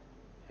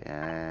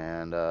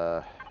 And,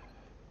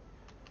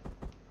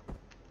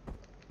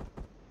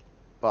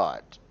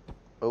 but,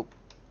 oh,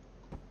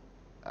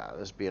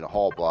 this being a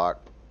hull block,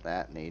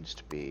 that needs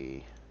to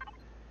be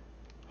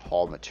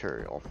hull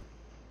material.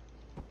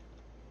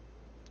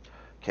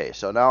 Okay,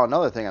 so now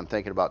another thing I'm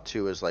thinking about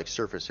too is like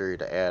surface area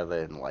to add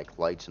in like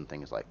lights and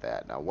things like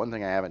that. Now one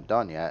thing I haven't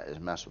done yet is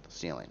mess with the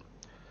ceiling,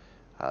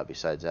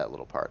 besides that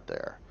little part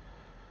there.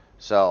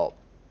 So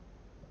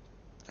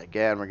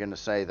again, we're going to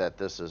say that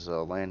this is a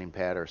landing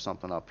pad or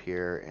something up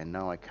here, and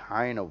now I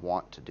kind of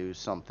want to do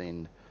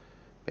something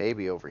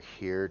maybe over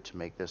here to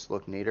make this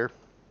look neater,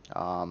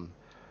 and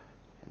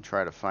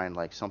try to find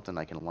like something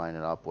I can line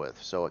it up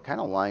with. So it kind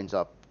of lines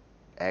up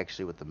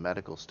actually with the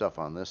medical stuff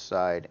on this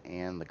side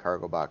and the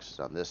cargo boxes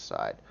on this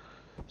side.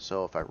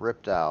 So if I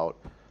ripped out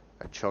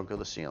a chunk of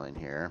the ceiling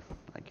here,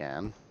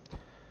 again,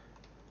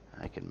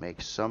 I can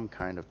make some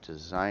kind of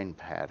design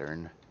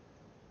pattern.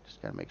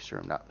 Just gotta make sure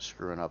I'm not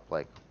screwing up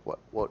like what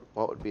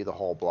would be the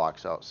whole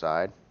blocks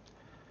outside.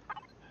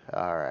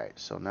 Alright,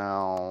 so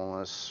now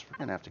we're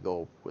gonna have to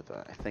go with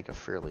I think a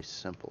fairly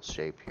simple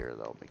shape here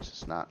though, because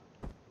it's not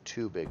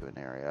too big of an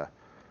area.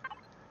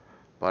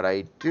 But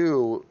I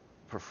do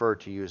prefer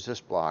to use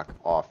this block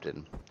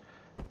often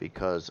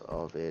because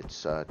of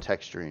its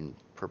texturing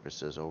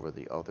purposes over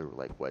the other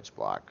like wedge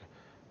block.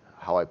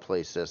 How I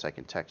place this, I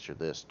can texture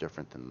this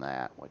different than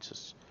that, which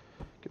is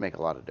can make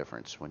a lot of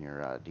difference when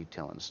you're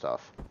detailing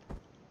stuff.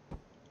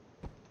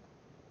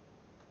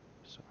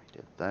 So we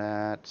did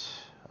that.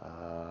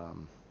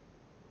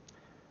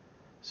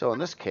 So in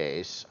this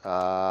case,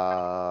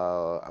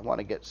 I want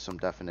to get some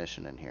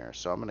definition in here,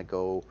 so I'm going to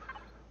go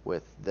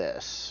with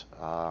this.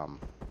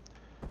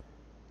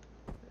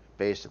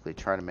 Basically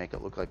try to make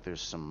it look like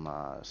there's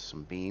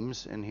some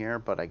beams in here,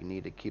 but I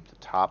need to keep the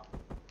top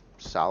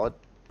solid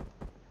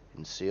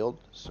and sealed,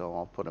 so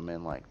I'll put them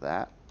in like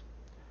that.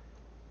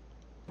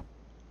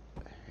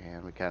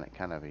 And we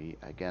kind of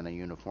again a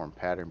uniform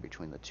pattern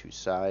between the two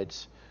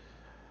sides.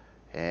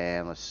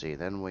 And let's see,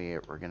 then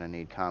we're going to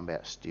need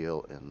combat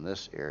steel in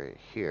this area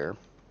here.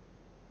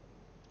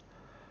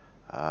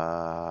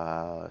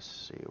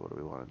 Let's see, what do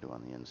we want to do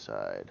on the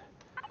inside?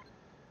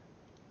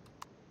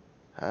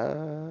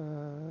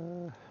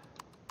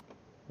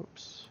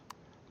 Oops.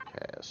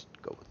 Okay, let's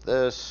go with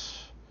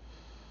this.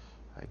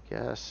 I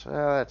guess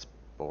that's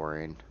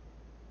boring.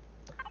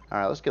 All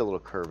right, let's get a little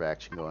curve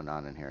action going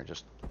on in here,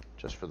 just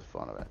for the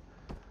fun of it.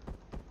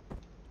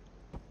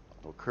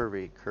 A little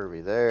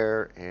curvy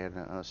there, and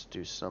let's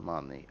do some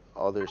on the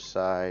other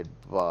side,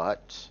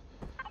 but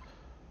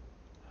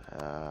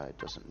it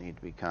doesn't need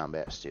to be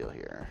combat steel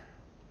here.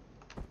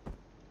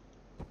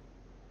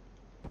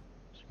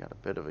 So got a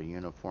bit of a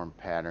uniform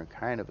pattern,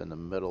 kind of in the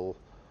middle.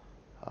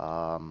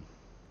 Oh,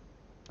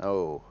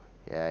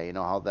 yeah, you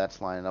know how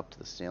that's lining up to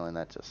the ceiling?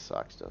 That just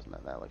sucks, doesn't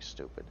it? That looks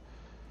stupid.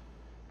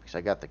 Because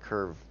I got the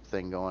curve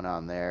thing going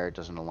on there. It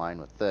doesn't align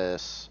with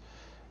this.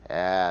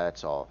 Ah,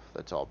 that's all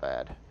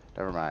bad.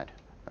 Never mind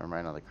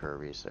on the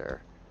curvies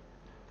there.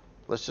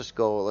 Let's just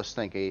go, let's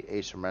think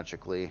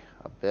asymmetrically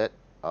a bit.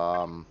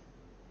 So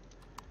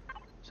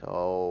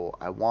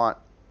I want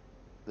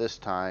this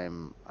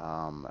time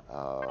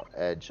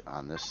edge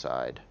on this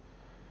side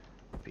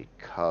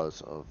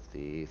because of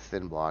the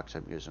thin blocks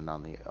I'm using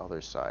on the other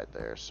side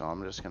there. So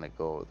I'm just going to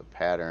go with the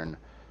pattern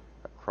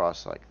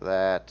across like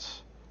that.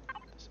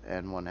 This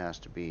end one has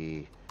to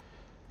be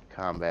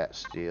combat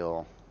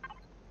steel.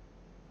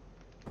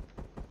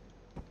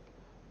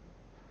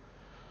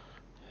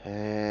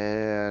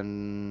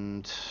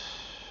 And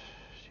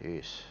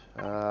jeez,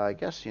 I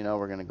guess, you know,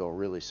 we're gonna go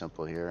really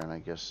simple here, and I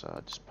guess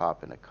just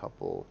pop in a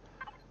couple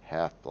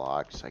half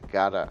blocks. I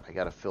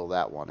gotta fill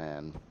that one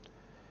in,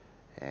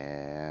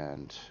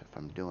 And if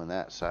I'm doing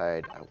that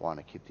side, I want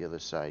to keep the other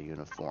side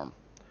uniform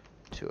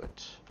to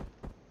it.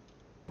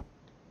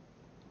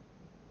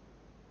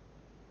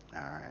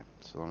 Alright,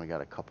 so then we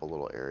got a couple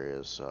little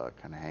areas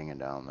kind of hanging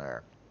down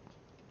there.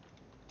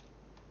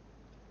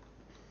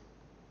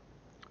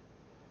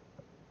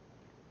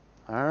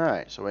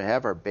 Alright, so we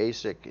have our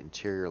basic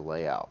interior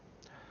layout.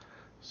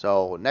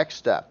 So next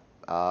step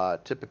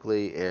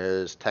typically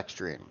is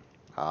texturing.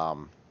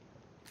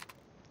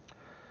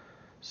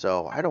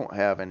 So I don't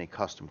have any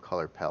custom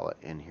color palette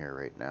in here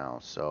right now,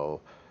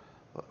 so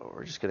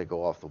we're just gonna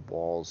go off the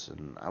walls,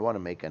 and I want to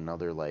make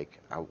another, like,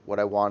 what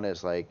I want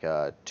is like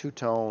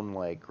two-tone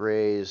like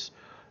grays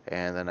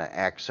and then an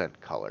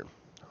accent color.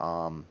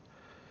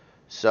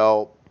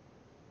 So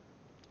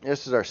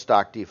this is our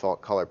stock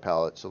default color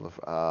palette. So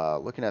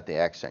looking at the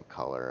accent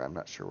color, I'm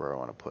not sure where I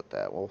want to put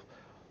that. Well,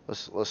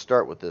 let's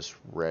start with this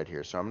red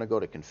here. So I'm going to go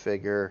to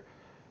configure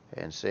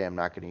and say I'm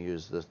not going to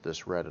use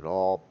this red at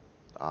all.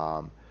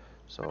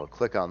 So I'll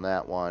click on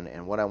that one,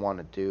 and what I want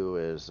to do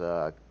is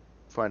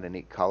find a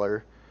neat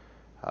color.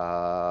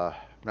 I'm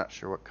not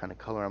sure what kind of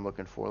color I'm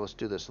looking for. Let's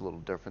do this a little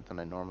different than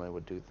I normally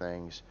would do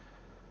things.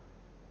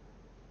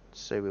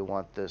 Let's say we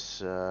want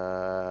this, you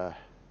know,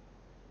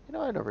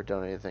 I've never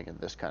done anything in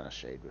this kind of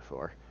shade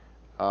before.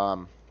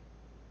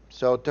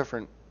 So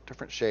different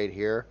shade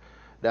here.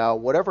 Now,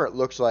 whatever it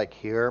looks like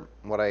here,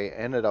 what I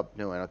ended up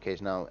doing, okay,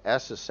 so now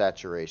S is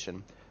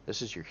saturation.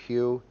 This is your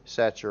hue,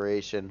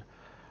 saturation.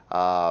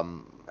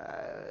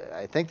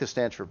 I think this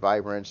stands for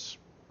vibrance.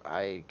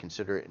 I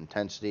consider it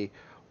intensity.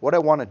 What I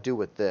want to do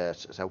with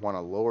this is I want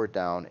to lower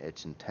down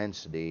its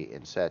intensity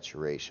and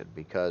saturation,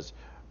 because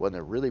when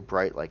they're really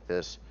bright like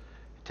this,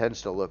 it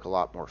tends to look a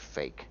lot more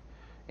fake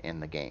in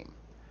the game.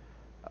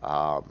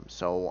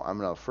 So I'm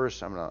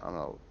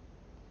gonna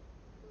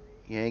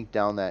yank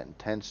down that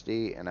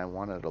intensity, and I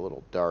want it a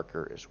little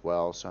darker as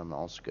well. So I'm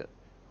also good,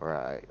 or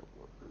I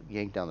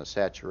yank down the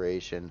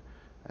saturation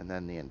and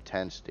then the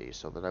intensity,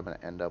 so that I'm going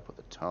to end up with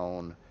a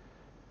tone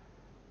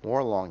more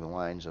along the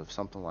lines of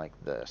something like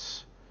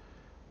this.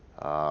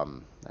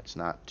 That's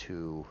not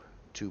too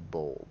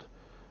bold.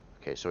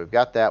 Okay, so we've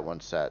got that one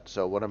set.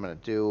 So what I'm going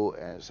to do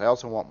is I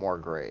also want more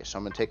gray. So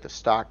I'm going to take the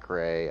stock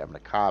gray, I'm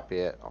going to copy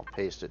it, I'll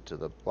paste it to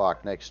the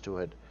block next to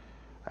it.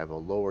 I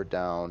will lower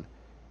down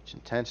its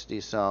intensity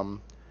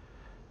some.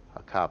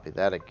 I'll copy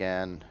that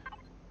again,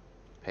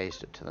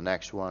 paste it to the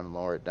next one,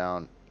 lower it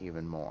down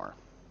even more.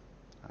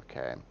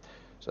 Okay,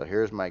 so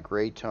here's my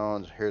gray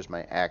tones, here's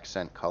my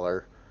accent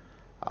color.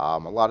 A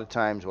lot of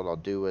times what I'll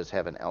do is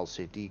have an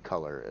LCD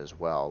color as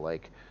well.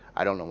 Like,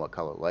 I don't know what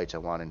color lights I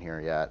want in here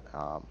yet,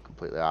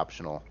 completely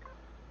optional.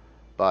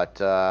 But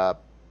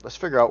let's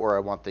figure out where I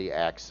want the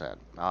accent.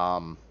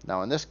 Now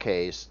in this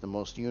case, the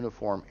most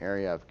uniform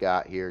area I've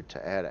got here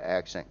to add an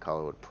accent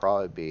color would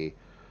probably be,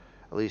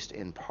 at least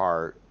in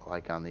part,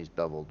 like on these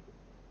beveled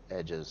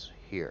edges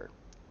here.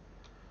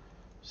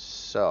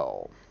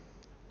 So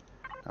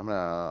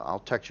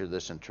I'll texture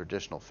this in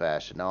traditional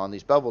fashion. Now on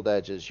these beveled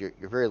edges, you're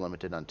very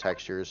limited on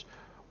textures.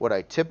 What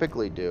I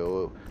typically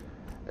do,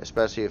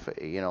 especially if,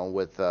 you know,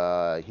 with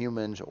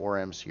humans or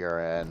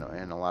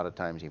MCRN, and a lot of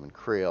times even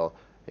Creel,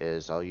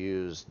 is I'll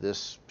use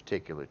this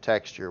particular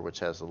texture, which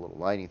has the little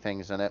liney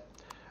things in it.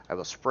 I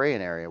will spray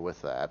an area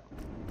with that,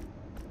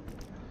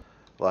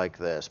 like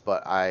this.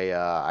 But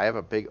I have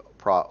a big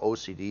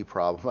OCD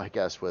problem, I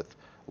guess, with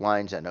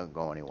lines that don't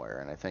go anywhere.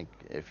 And I think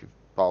if you've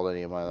followed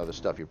any of my other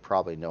stuff, you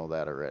probably know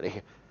that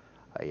already.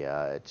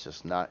 It's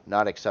just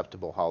not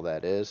acceptable how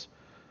that is.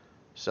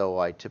 So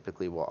I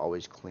typically will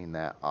always clean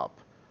that up.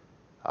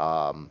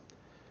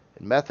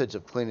 Methods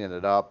of cleaning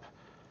it up,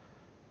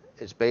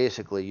 it's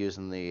basically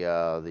using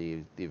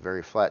the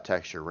very flat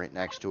texture right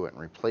next to it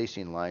and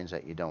replacing lines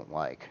that you don't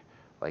like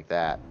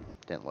that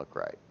didn't look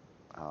right.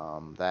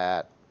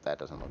 That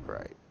doesn't look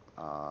right.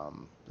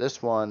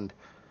 This one,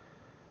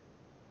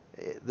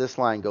 this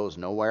line goes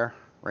nowhere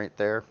right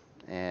there,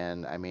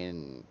 and I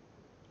mean,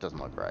 doesn't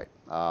look right.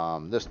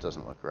 This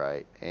doesn't look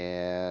right,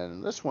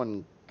 and this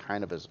one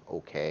kind of is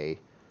okay,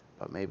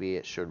 but maybe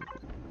it should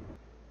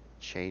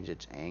change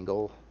its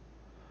angle.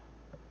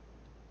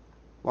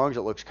 As long as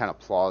it looks kind of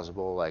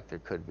plausible, like there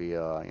could be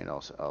a, you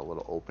know, a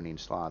little opening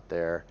slot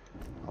there.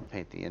 I'll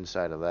paint the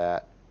inside of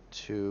that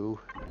too,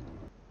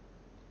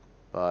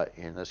 but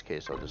in this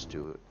case I'll just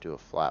do a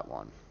flat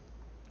one.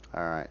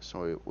 All right,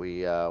 so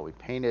we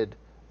painted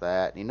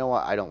that. You know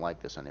what? I don't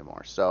like this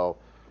anymore. So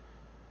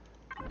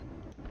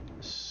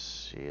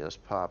let's see. Let's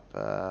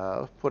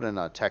put in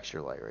a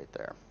texture light right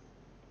there.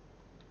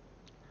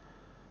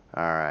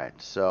 All right,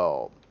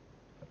 so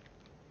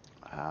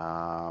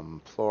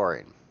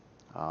flooring.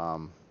 Nah,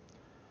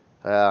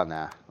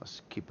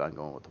 let's keep on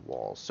going with the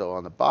walls. So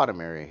on the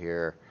bottom area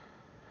here,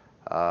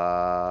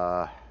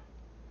 God,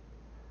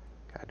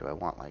 do I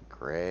want like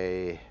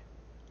gray?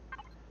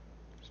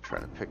 Just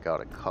trying to pick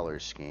out a color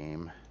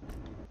scheme.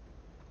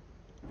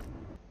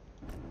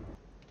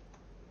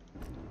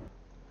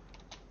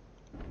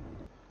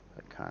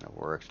 That kind of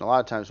works. And a lot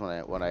of times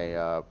when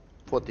I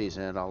put these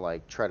in, I'll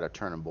like try to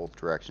turn in both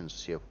directions to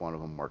see if one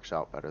of them works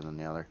out better than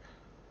the other.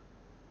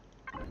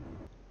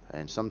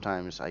 And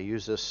sometimes I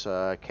use this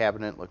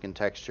cabinet looking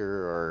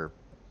texture or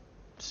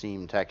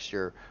seam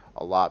texture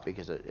a lot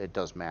because it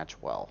does match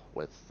well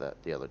with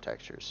the other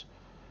textures.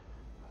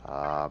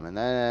 And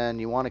then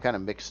you want to kind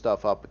of mix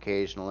stuff up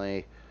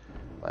occasionally.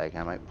 Like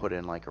I might put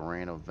in like a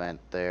Rhino vent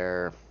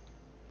there,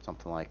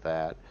 something like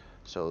that.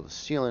 So the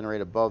ceiling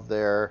right above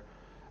there,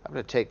 I'm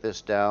going to take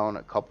this down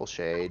a couple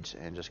shades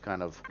and just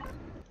kind of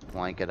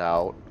blank it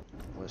out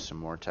with some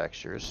more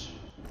textures.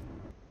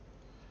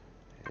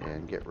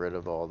 And get rid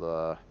of all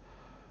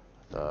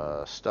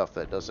the stuff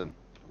that doesn't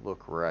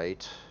look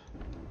right,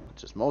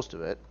 which is most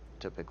of it,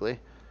 typically.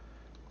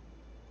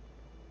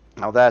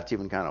 Now that's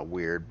even kind of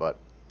weird, but,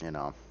 you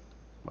know,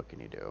 what can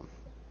you do?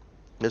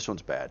 This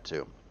one's bad,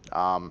 too.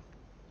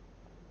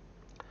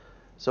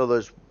 So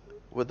there's,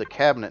 with the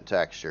cabinet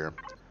texture,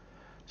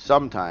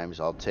 sometimes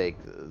I'll take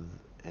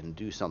and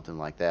do something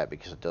like that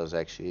because it does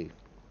actually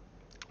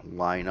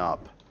line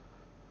up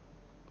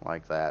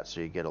like that,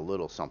 so you get a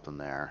little something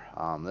there.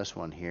 This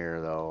one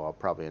here, though, I'll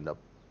probably end up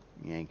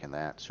yanking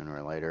that sooner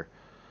or later.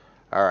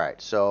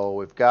 Alright, so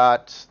we've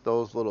got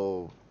those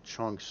little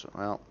chunks,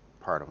 well,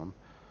 part of them.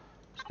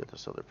 Let's get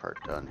this other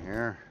part done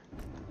here.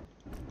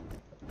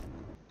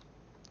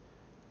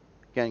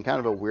 Again, kind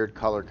of a weird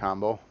color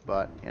combo,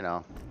 but, you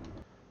know.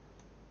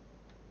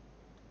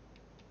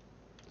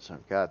 So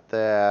I've got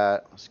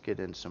that. Let's get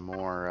in some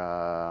more,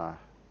 I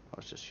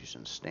was just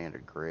using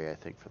standard gray, I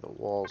think, for the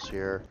walls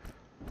here.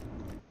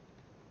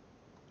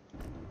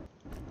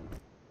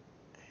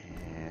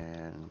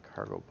 And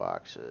cargo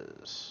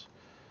boxes.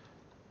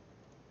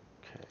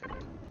 Okay,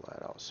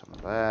 flat out some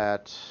of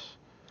that.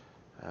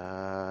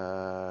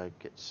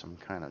 Get some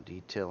kind of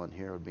detail in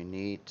here would be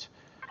neat.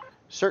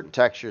 Certain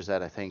textures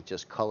that I think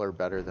just color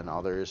better than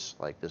others,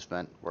 like this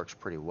vent works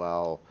pretty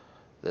well.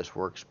 This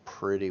works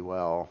pretty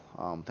well,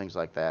 things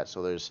like that.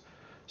 So there's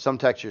some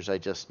textures I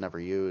just never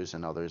use,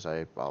 and others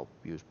I'll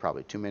use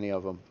probably too many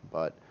of them.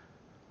 But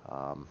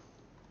all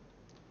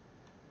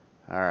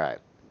right.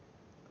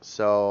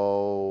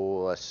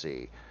 So let's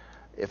see.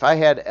 If I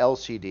had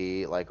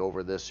LCD like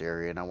over this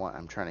area, and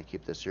I'm trying to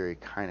keep this area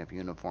kind of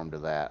uniform to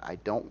that. I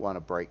don't want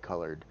a bright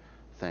colored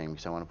thing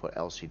because I want to put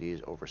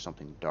LCDs over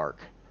something dark,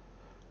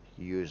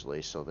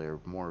 usually, so they're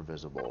more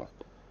visible.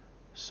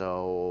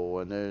 So,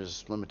 and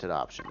there's limited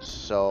options.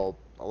 So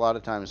a lot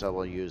of times I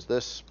will use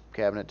this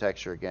cabinet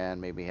texture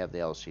again, maybe have the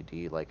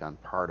LCD like on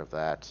part of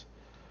that.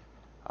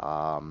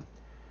 And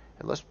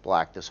let's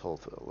black this whole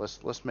thing.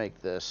 Let's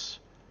make this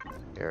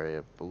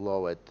area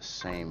below it the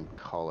same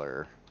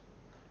color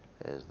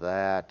as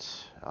that.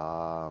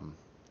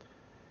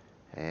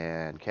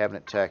 And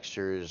cabinet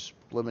textures,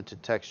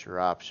 limited texture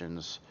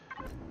options,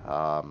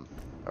 I'm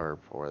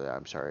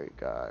sorry,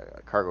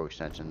 cargo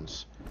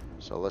extensions.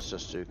 So let's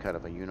just do kind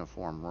of a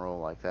uniform row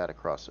like that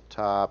across the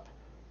top,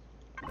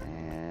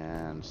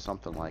 and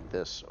something like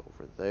this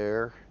over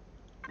there.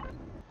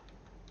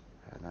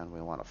 And then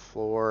we want a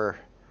floor.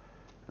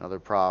 Another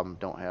problem,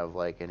 don't have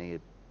like any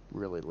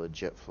really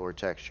legit floor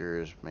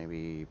textures.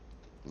 Maybe,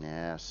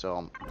 yeah.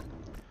 So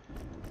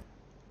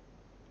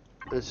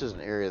this is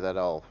an area that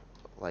I'll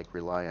like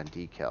rely on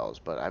decals,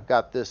 but I've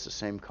got this the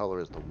same color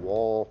as the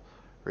wall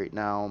right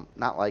now.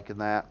 Not liking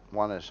that.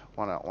 Want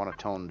a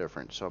tone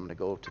different, so I'm going to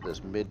go to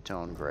this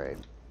mid-tone gray.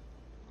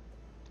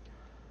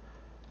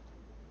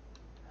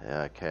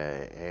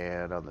 Okay,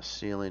 and on the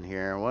ceiling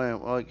here,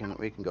 well,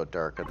 we can go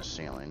dark on the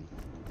ceiling.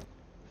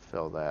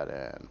 Fill that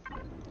in.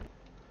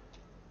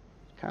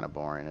 Kind of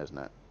boring, isn't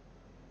it?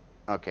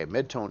 Okay,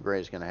 mid-tone gray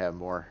is going to have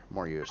more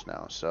use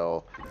now.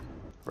 So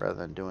rather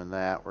than doing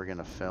that, we're going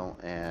to fill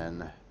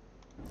in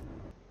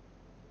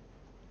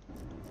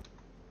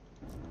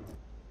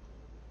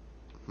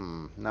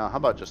now how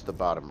about just the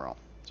bottom row?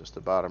 Just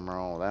the bottom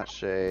row, that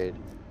shade.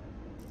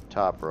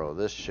 Top row,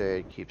 this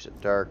shade, keeps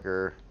it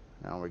darker.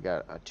 Now we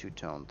got a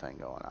two-tone thing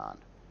going on.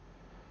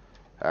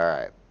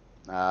 Alright.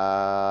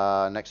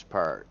 Next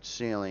part,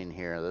 ceiling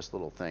here, this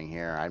little thing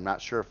here. I'm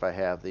not sure if I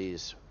have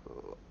these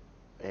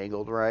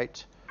angled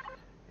right.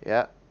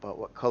 Yeah, but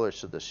what color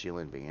should the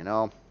ceiling be, you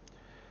know?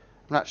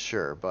 I'm not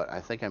sure, but I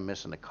think I'm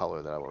missing the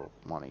color that I would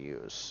want to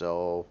use.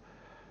 So,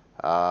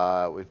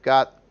 we've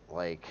got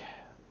like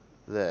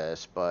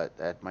this, but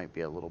that might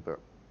be a little bit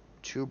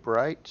too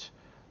bright.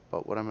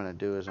 But what I'm going to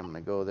do is I'm going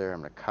to go there,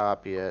 I'm going to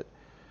copy it.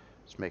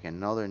 Let's make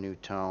another new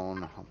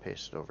tone. I'll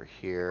paste it over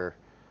here.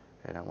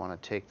 And I want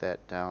to take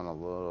that down a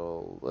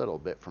little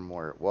bit from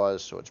where it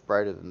was, so it's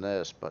brighter than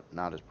this, but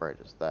not as bright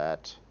as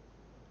that.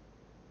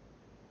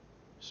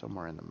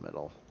 Somewhere in the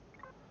middle.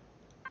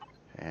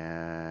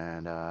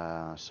 And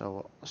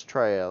so let's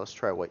try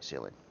white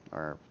ceiling,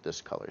 or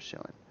this color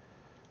ceiling.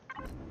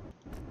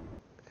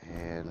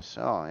 And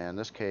so in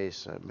this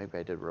case, maybe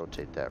I did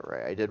rotate that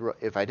right.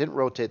 If I didn't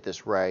rotate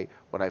this right,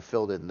 when I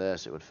filled in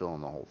this, it would fill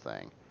in the whole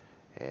thing.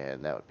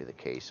 And that would be the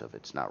case if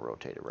it's not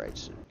rotated right.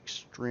 It's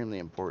extremely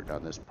important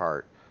on this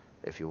part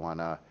if you want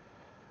to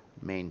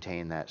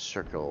maintain that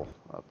circle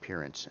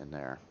appearance in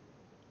there.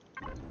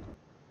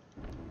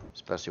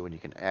 Especially when you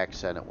can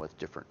accent it with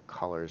different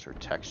colors or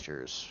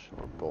textures,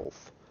 or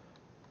both.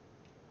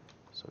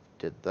 So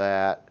did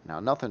that. Now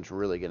nothing's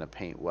really going to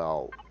paint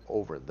well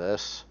over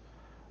this.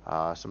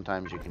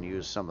 Sometimes you can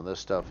use some of this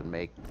stuff and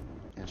make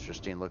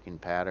interesting looking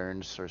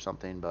patterns or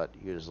something, but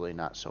usually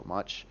not so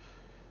much.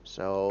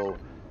 So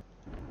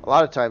a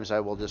lot of times I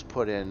will just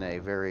put in a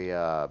very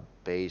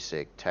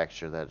basic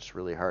texture that's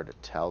really hard to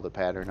tell the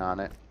pattern on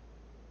it.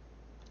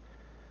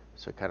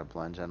 So it kind of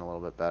blends in a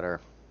little bit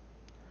better.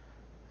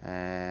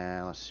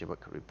 And let's see, what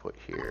could we put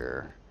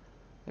here?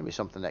 Maybe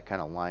something that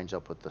kind of lines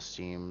up with the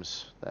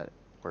seams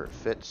where it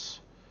fits.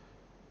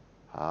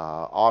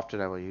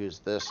 Often I will use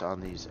this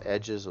on these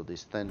edges of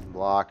these thin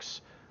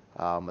blocks,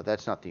 but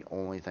that's not the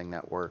only thing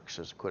that works.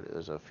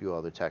 There's a few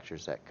other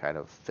textures that kind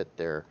of fit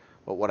there,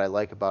 but what I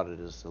like about it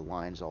is the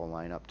lines all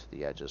line up to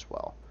the edge as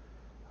well.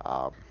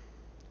 I'll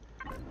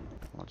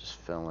just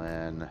fill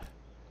in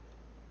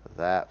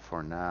that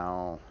for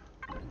now,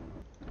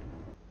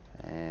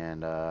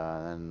 and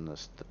then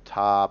the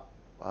top,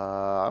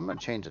 I'm going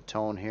to change the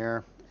tone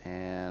here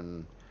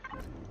and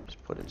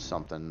just put in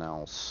something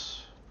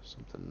else.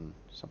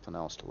 Something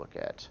else to look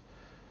at.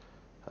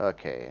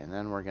 Okay, and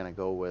then we're going to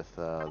go with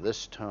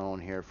this tone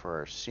here for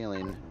our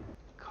ceiling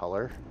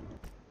color.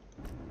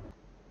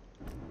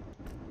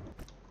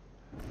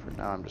 For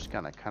now, I'm just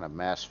going to kind of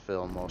mass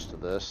fill most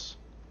of this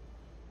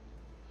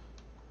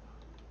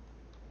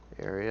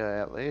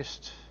area at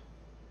least.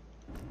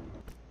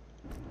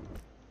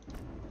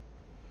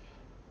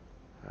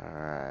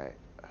 Alright,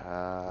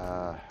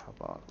 how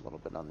about a little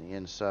bit on the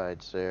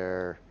insides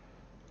there.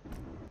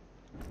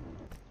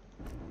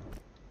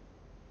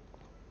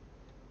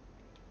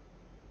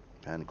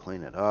 And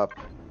clean it up.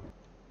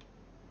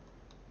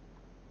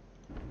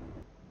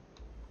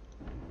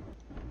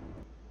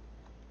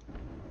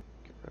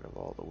 Get rid of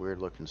all the weird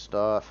looking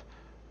stuff.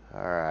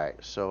 Alright,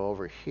 so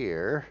over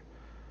here,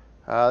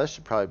 this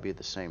should probably be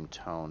the same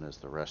tone as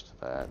the rest of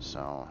that.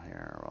 So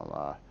here,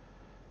 we'll,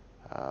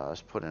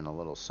 let's put in a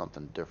little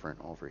something different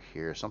over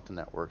here. Something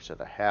that works at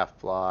a half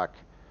block.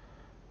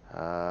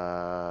 Have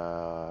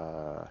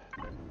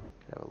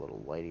a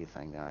little lighty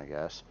thing there, I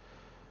guess.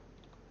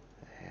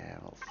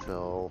 And we'll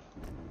fill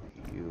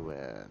you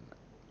in.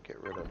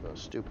 Get rid of those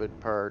stupid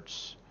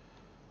parts.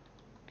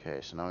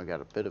 Okay, so now we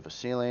got a bit of a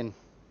ceiling.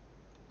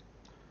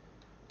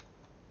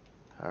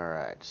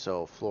 Alright,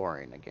 so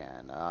flooring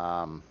again.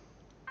 In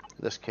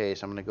this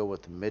case, I'm going to go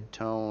with the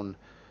mid-tone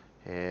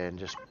and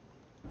just...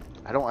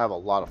 I don't have a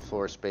lot of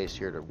floor space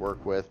here to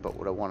work with, but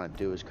what I want to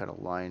do is kind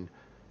of line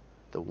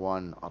the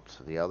one up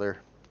to the other.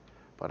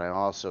 But I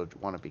also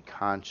want to be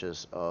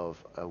conscious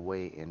of a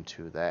way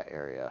into that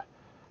area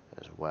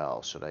as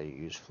well. Should I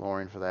use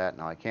flooring for that?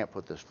 Now I can't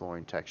put this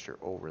flooring texture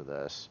over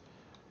this.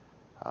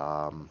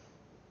 So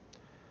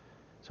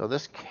in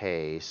this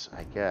case,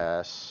 I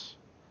guess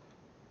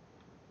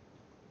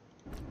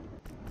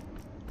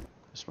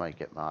this might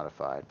get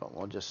modified, but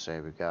we'll just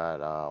say we got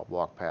a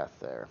walk path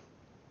there.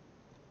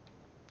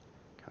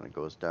 Kind of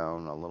goes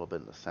down a little bit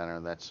in the center.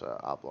 That's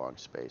oblong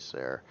space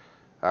there.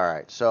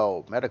 Alright,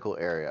 so medical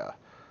area.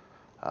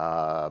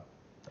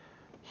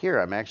 Here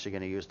I'm actually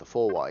going to use the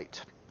full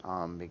white.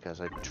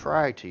 Because I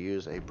try to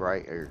use a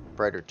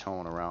brighter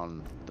tone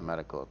around the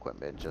medical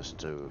equipment just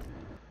to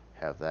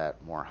have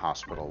that more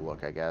hospital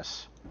look, I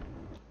guess.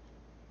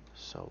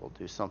 So we'll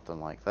do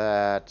something like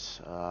that.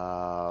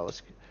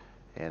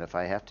 And if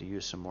I have to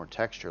use some more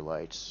texture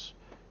lights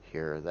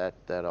here,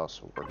 that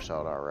also works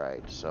out all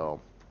right.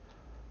 So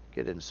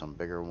get in some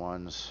bigger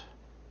ones.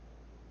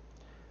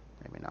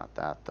 Maybe not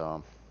that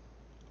though.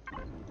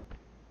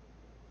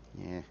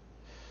 Yeah.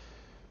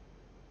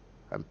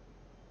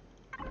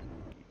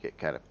 Get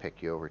kind of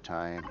picky over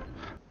time.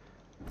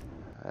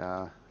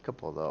 A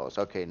couple of those.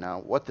 Okay, now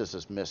what this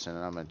is missing,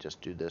 and I'm going to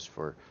just do this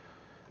for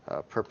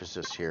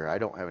purposes here. I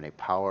don't have any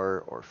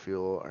power or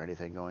fuel or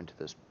anything going to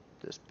this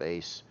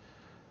base,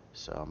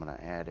 so I'm going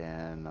to add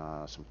in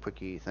some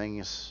quickie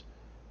things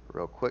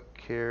real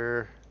quick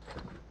here.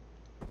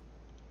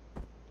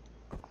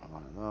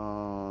 One of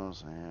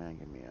those, and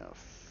give me a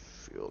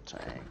fuel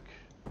tank.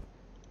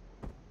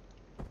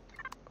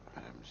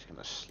 I'm just going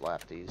to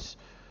slap these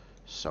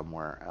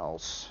somewhere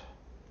else.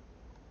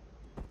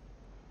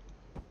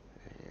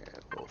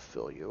 And we'll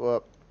fill you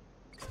up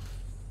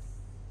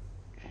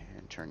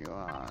and turn you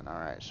on.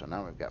 Alright, so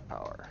now we've got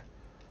power.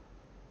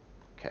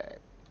 Okay,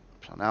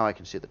 so now I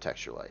can see the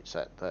texture lights.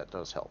 That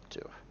does help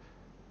too.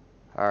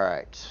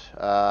 Alright,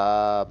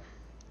 got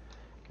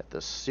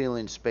the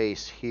ceiling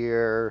space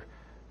here.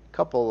 A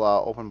couple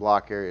open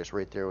block areas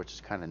right there, which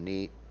is kind of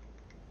neat.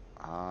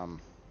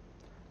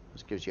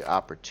 This gives you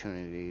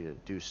opportunity to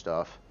do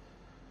stuff.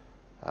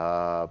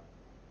 Let's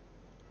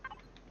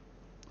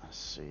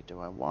see, do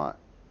I want...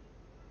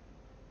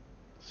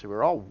 See,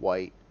 we're all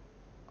white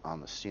on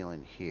the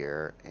ceiling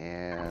here,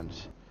 and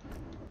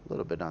a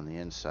little bit on the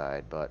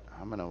inside, but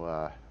I'm going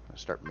to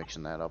start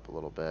mixing that up a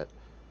little bit.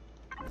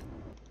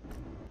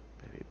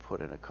 Maybe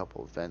put in a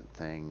couple vent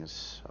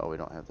things. Oh, we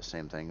don't have the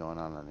same thing going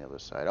on the other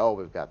side. Oh,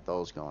 we've got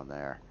those going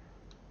there.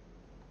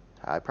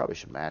 I probably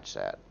should match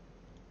that.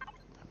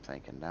 I'm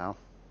thinking now.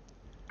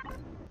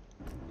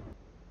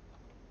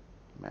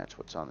 match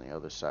what's on the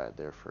other side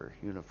there for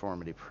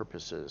uniformity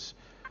purposes.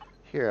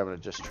 Here I'm going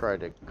to just try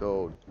to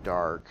go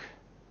dark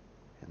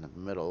in the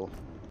middle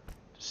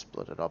to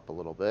split it up a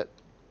little bit.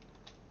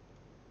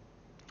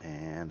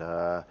 And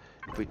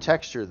if we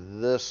texture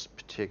this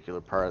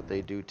particular part,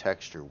 they do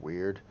texture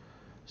weird.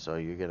 So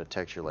you're going to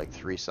texture like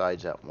 3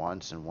 sides at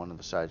once, and one of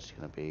the sides is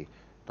going to be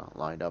not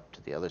lined up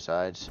to the other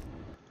sides.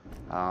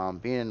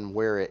 Being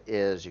where it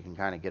is, you can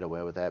kind of get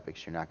away with that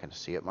because you're not going to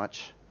see it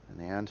much in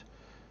the end.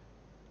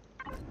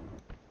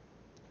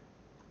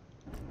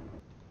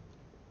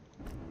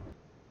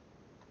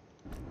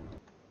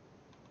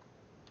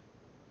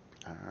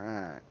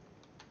 Alright.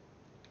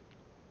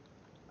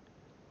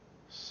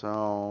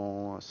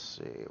 So, let's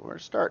see. We're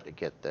starting to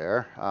get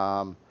there.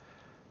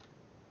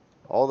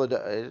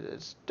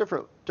 It's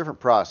different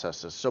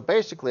processes. So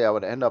basically, I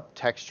would end up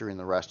texturing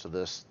the rest of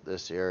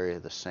this area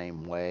the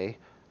same way.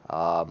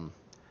 I'm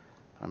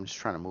just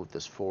trying to move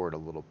this forward a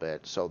little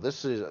bit. So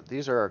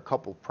these are a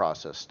couple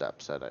process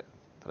steps that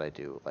I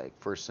do. Like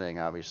first thing,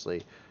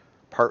 obviously,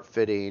 part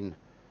fitting,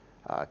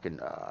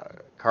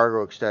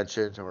 cargo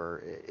extensions,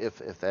 or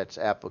if that's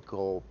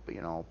applicable,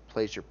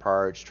 place your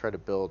parts. Try to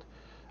build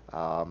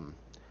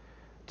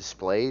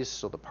displays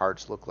so the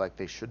parts look like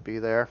they should be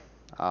there.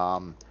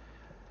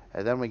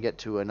 And then we get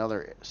to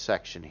another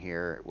section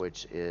here,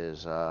 which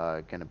is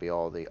going to be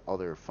all the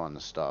other fun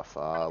stuff.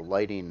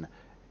 Lighting,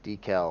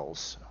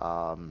 decals,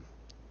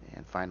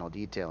 and final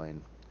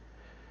detailing.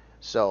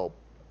 So,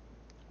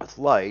 with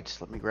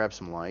lights, let me grab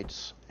some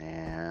lights.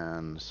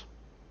 And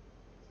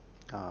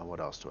what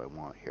else do I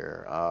want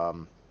here?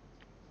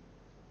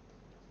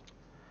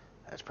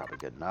 That's probably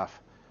good enough.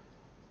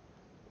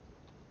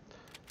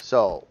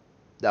 So,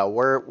 now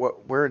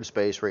we're in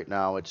space right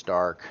now. It's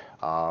dark.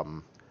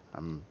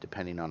 I'm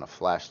depending on a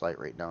flashlight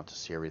right now to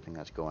see everything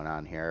that's going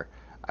on here.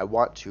 I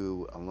want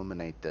to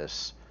illuminate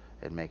this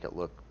and make it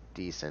look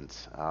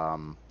decent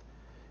in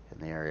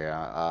the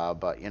area.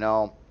 But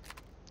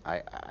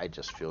I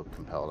just feel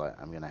compelled.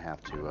 I'm gonna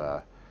have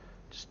to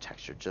just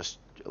texture just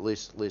at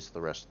least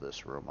the rest of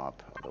this room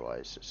up.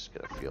 Otherwise, it's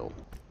gonna feel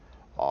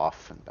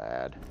off and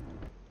bad.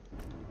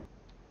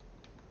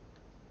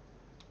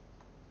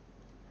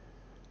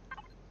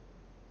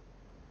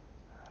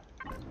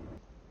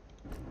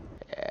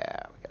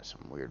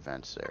 Some weird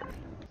vents there.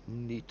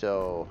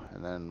 Neato.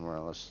 And then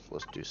let's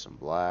do some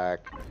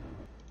black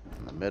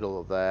in the middle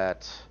of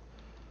that.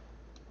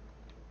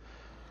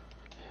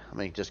 Let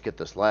me just get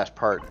this last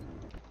part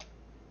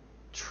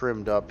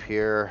trimmed up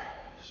here,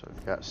 so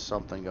we've got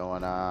something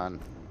going on.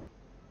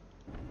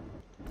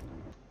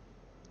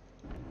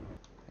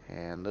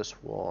 And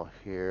this wall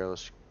here,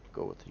 let's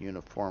go with the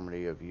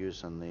uniformity of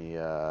using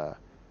the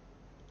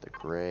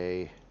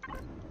gray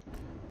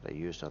that I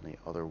used on the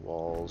other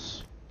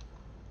walls.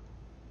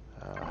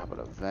 How about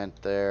a vent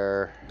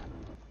there?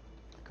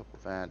 A couple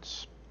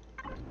vents.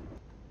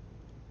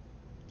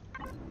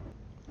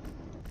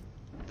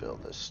 Fill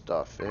this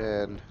stuff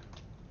in.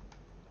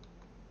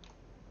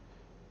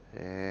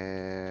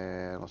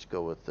 And let's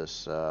go with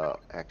this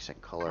accent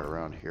color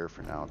around here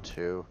for now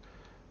too.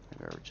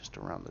 Maybe just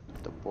around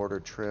the border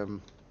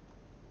trim.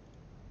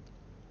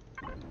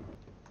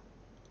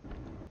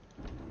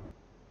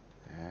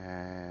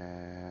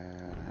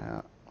 And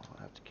I'll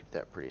have to keep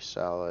that pretty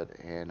solid.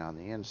 And on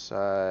the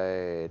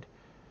inside,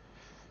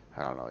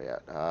 I don't know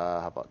yet.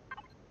 How about,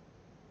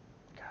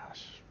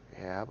 gosh,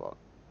 yeah, how about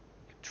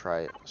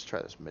let's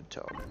try this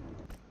mid-tone.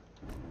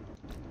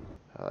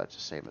 Oh, that's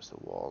the same as the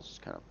walls. It's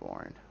kind of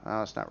boring.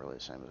 Oh, it's not really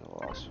the same as the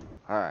walls.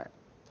 Alright.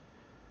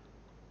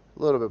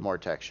 A little bit more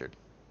textured.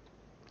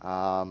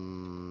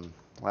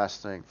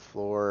 Last thing,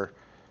 floor.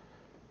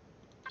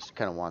 Just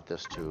kind of want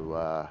this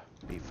to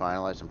be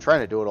finalized. I'm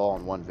trying to do it all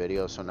in one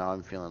video, so now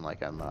I'm feeling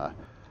like I'm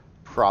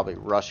probably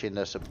rushing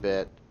this a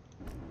bit.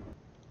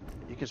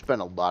 You can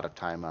spend a lot of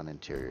time on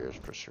interiors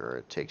for sure.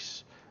 It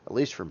takes, at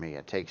least for me,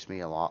 it takes me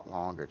a lot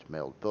longer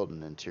to build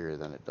an interior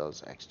than it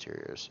does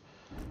exteriors,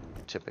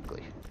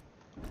 typically.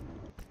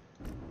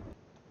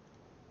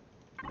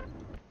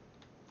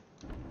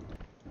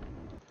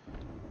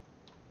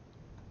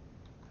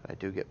 I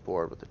do get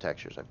bored with the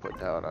textures I put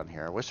down on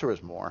here. I wish there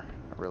was more.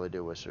 I really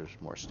do wish there was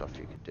more stuff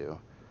you could do.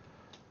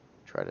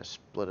 Try to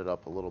split it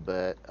up a little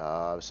bit.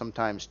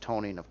 Sometimes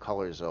toning of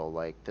colors though,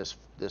 like this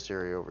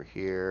area over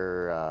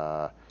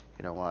here.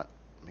 You know what?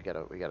 We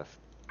gotta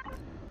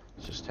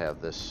let's just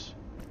have this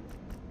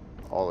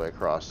all the way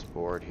across the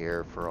board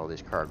here for all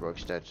these cargo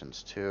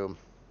extensions too.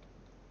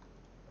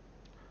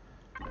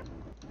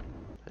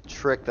 A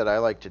trick that I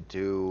like to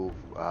do,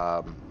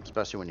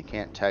 especially when you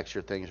can't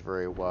texture things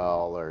very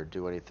well or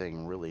do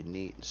anything really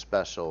neat and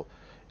special,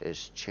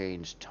 is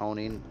change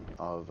toning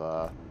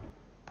of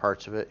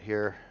parts of it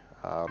here.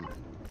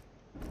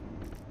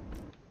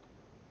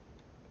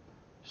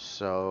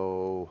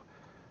 So,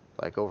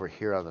 like over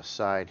here on the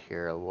side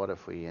here, what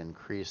if we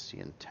increase the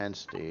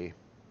intensity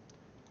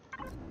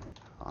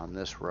on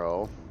this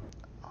row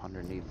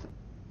underneath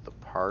the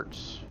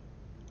parts,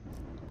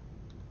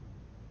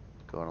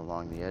 going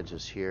along the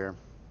edges here.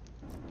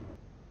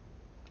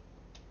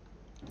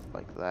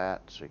 like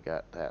that. So we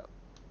got that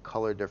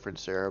color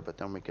difference there, but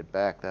then we could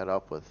back that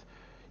up with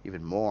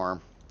even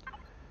more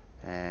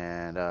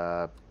and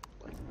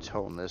like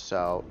tone this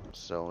out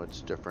so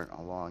it's different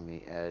along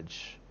the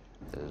edge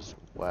as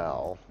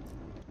well.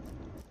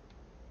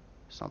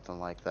 Something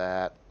like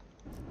that.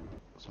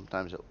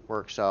 Sometimes it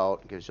works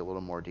out, gives you a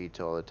little more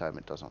detail. Other time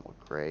it doesn't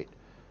look great.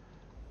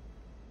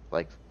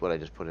 Like what I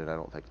just put in, I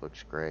don't think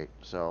looks great.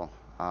 So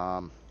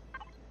I'll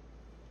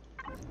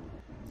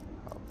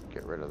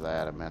get rid of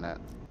that a minute.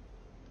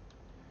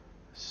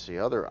 See,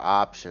 other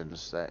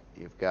options that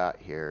you've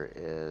got here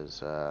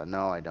is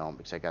no, I don't,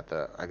 because I got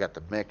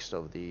the mix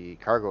of the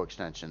cargo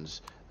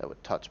extensions that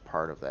would touch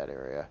part of that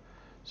area,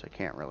 so I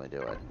can't really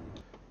do it.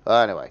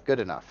 Anyway, good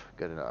enough.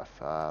 Good enough.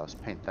 Let's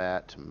paint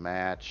that to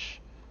match.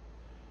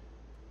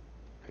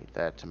 Paint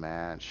that to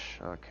match.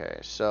 Okay,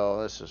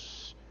 so this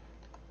is.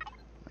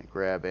 Let me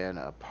grab in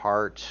a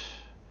part.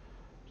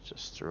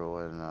 Just throw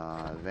in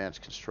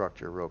advanced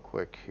constructor real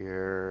quick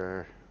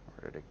here.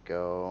 Where did it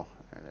go?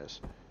 There it is.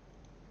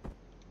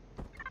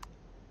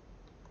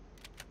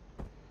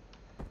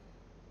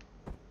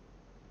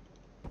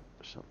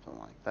 Something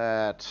like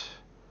that.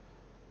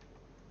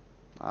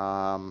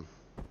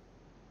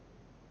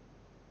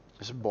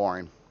 This is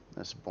boring.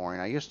 This is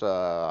boring. I used to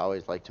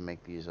always like to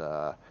make these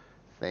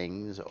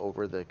things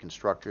over the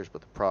constructors,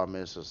 but the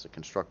problem is the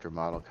constructor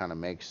model kind of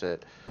makes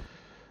it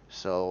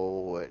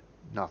so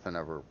nothing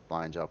ever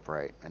lines up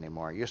right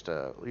anymore. It used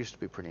to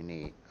be pretty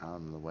neat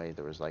the way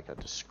there was like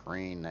a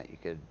screen that you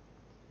could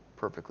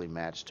perfectly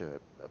match to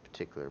a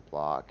particular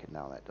block, and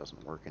now that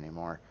doesn't work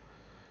anymore.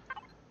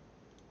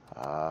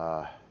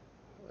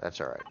 That's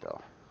all right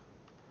though.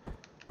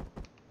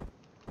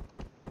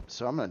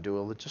 So I'm going to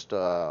do just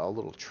a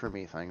little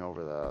trimmy thing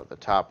over the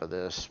top of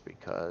this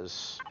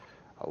because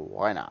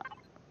why not?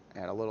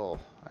 Add a little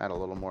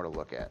more to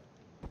look at,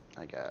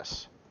 I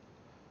guess.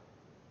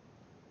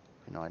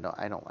 You know,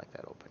 I don't like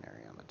that open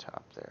area on the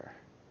top there.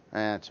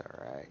 That's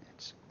all right.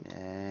 It's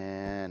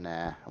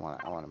nah. I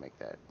want to make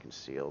that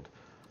concealed,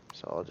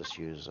 so I'll just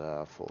use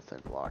a full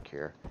thin block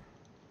here,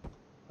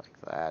 like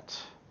that.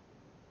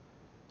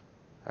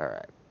 All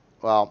right.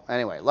 Well,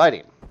 anyway,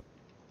 lighting.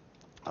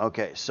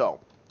 Okay, so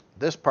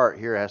this part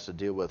here has to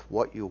do with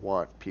what you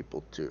want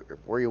people to,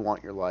 where you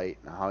want your light,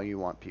 and how you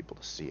want people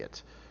to see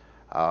it.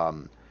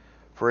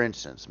 For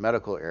instance,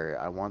 medical area,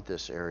 I want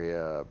this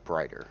area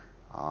brighter,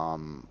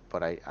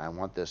 but I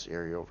want this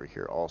area over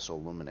here also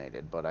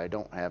illuminated, but I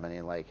don't have any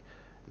like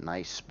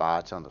nice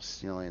spots on the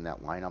ceiling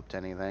that line up to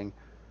anything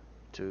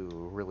to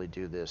really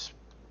do this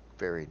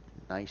very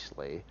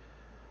nicely.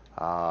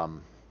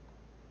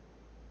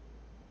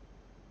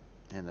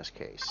 In this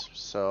case,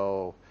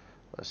 so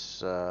let's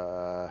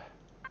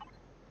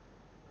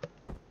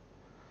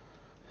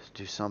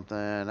do something.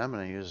 I'm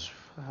going to use,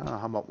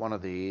 how about one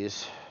of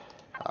these?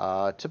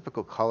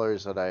 Typical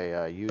colors that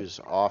I use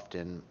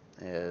often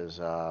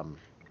is, I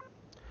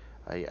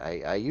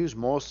use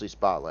mostly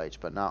spotlights,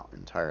 but not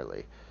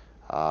entirely.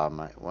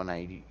 When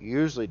I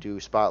usually do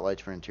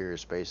spotlights for interior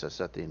space, I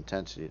set the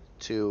intensity to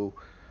 2.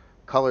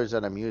 Colors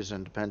that I'm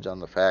using depends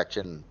on the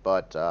faction,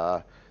 but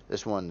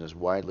this one is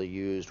widely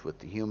used with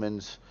the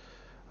humans.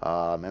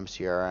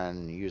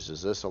 MCRN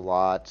uses this a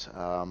lot.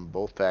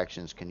 Both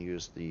factions can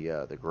use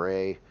the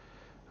gray.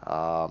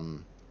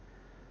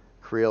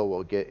 Creel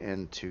will get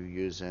into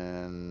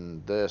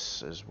using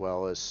this as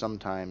well as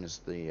sometimes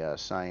the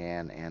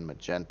cyan and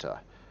magenta.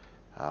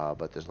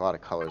 But there's a lot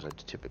of colors I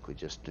typically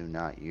just do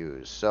not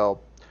use. So,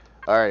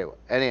 alright,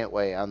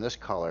 anyway, on this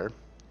color,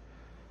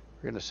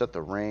 we're going to set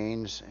the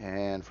range,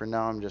 and for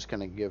now I'm just going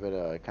to give it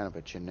a kind of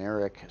a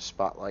generic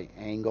spotlight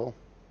angle.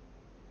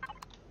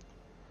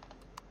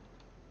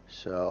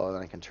 So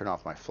then I can turn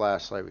off my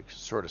flashlight. We can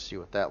sort of see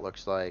what that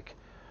looks like.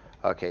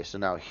 Okay, so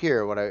now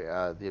here, what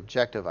the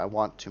objective, I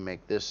want to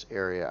make this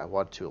area, I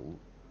want to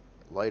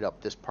light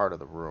up this part of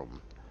the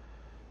room.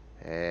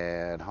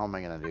 And how am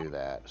I going to do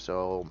that?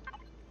 So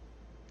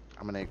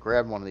I'm going to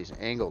grab one of these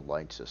angled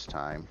lights this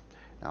time.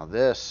 Now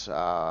this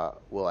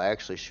will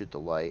actually shoot the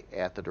light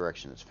at the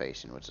direction it's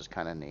facing, which is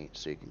kind of neat.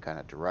 So you can kind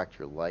of direct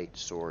your light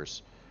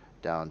source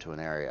down to an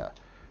area.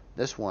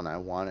 This one I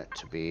want it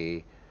to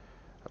be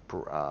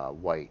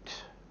white.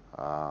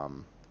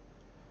 And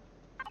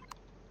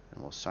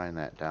we'll sign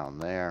that down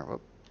there.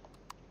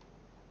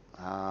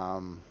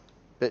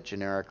 Bit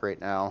generic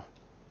right now.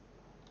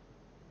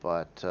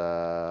 But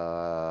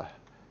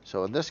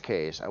so in this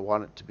case, I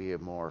want it to be a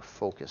more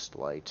focused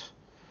light.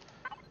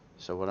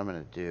 So what I'm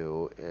going to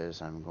do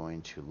is I'm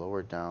going to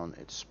lower down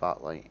its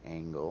spotlight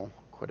angle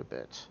quite a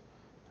bit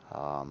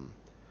and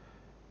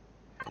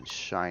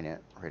shine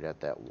it right at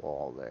that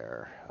wall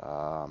there.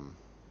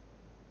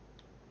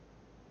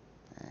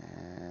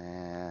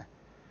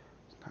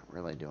 It's not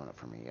really doing it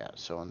for me yet.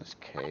 So in this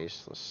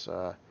case, let's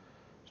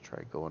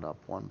try going up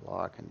 1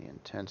 block in the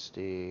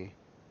intensity,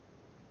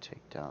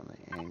 take down the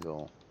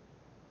angle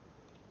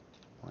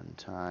 1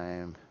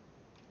 time.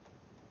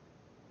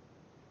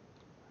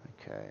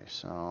 Okay,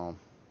 so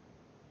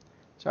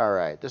it's all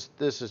right.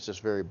 This is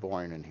just very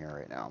boring in here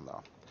right now,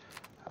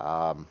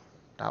 though.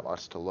 not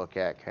much to look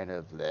at, kind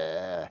of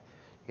bleh,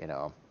 you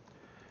know.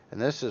 And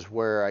this is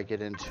where I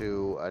get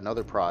into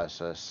another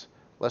process.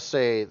 Let's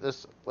say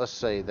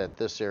that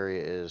this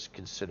area is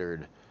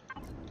considered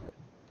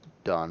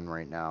done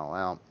right now.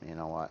 Well, you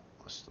know what?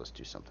 Let's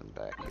do something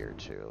back here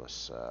too.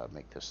 Let's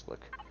make this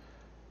look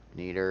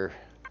neater.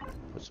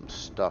 Put some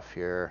stuff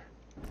here.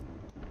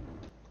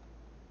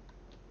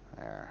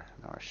 There.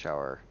 Now our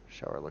shower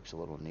looks a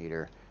little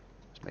neater.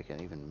 Let's make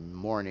it even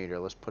more neater.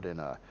 Let's put in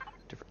a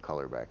different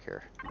color back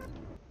here.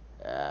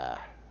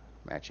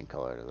 Matching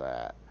color to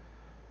that.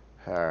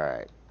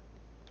 Alright.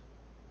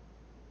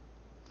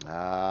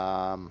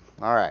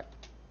 Alright.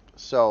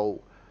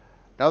 So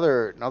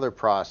another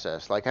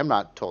process. Like, I'm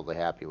not totally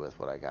happy with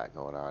what I got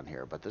going on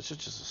here, but this is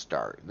just a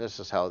start. This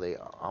is how they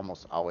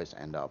almost always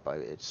end up.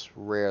 It's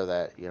rare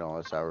that, you know,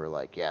 it's ever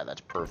like, yeah,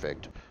 that's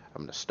perfect.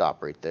 I'm gonna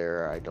stop right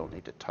there. I don't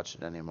need to touch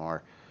it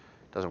anymore.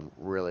 It doesn't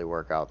really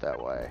work out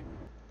that way.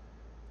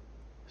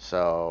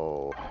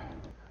 So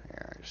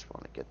here, I just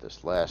want to get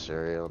this last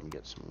area. Let me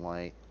get some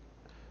light.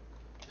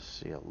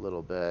 See a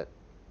little bit.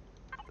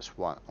 Just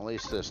want at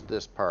least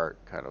this part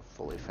kind of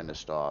fully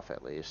finished off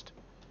at least.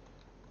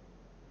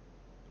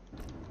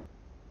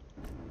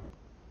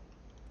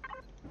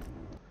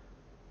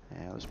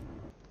 Yeah, let's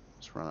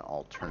run an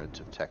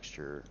alternative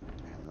texture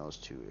in those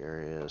two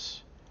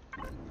areas.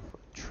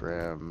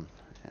 Trim,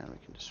 and we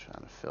can just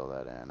kind of fill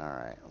that in.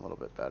 Alright, a little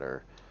bit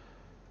better.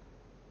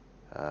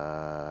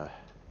 So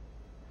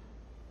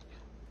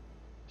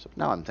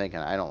now I'm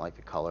thinking I don't like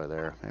the color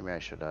there. Maybe I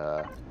should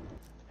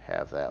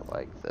have that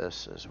like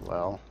this as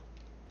well.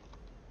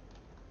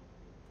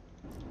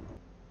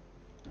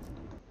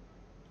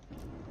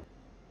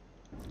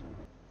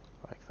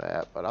 Like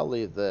that, but I'll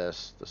leave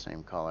this the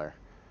same color.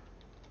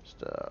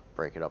 Just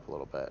break it up a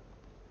little bit.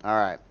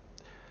 Alright.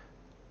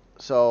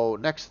 So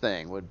next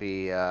thing would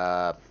be,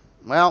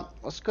 well,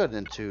 let's go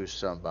into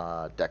some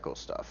deco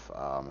stuff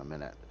a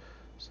minute.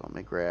 So let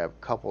me grab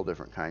a couple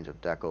different kinds of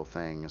deco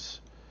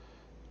things.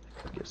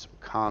 Get some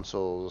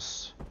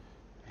consoles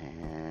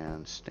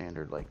and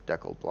standard like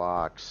deco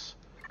blocks.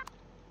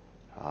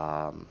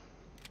 What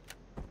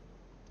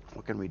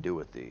can we do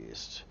with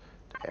these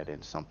to add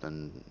in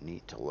something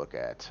neat to look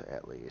at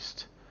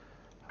least?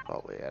 How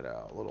about we add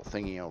a little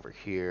thingy over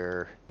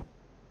here.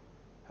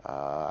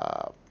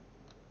 Let's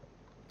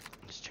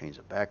change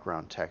the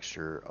background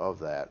texture of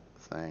that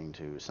thing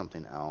to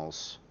something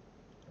else.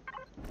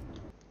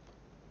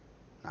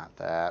 Not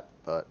that,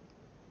 but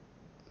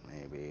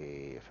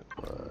maybe if it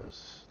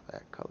was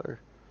that color.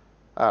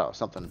 Oh,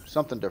 something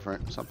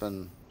different,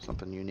 something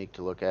unique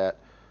to look at.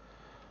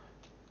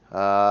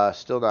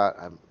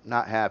 I'm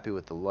not happy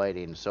with the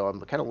lighting, so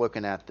I'm kind of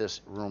looking at this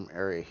room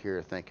area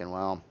here thinking,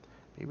 well,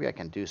 maybe I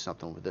can do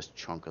something with this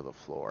chunk of the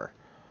floor.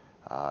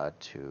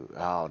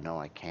 Oh no,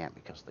 I can't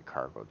because of the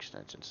cargo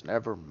extensions.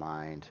 Never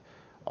mind.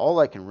 All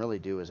I can really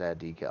do is add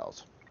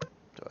decals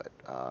to it.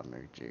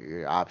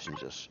 Your options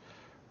just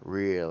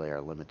really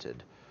are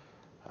limited.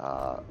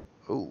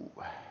 Ooh.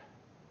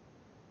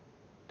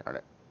 Darn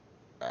it.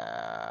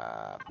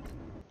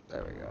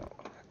 There we go.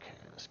 Okay,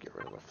 let's get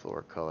rid of the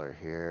floor color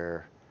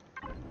here.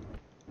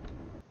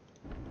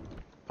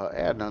 But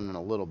adding in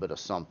a little bit of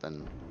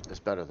something is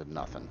better than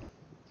nothing,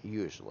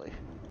 usually.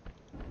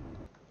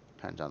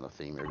 Depends on the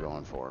theme you're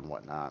going for and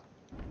whatnot.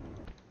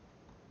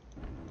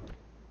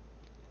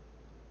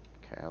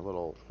 Okay, a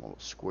little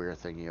square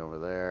thingy over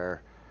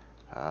there.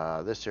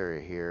 This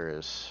area here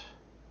it's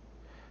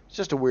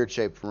just a weird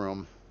shaped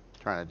room.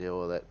 Trying to deal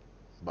with it,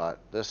 but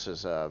this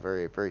is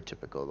very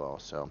typical though.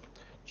 So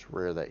it's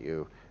rare that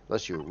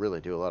unless you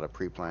really do a lot of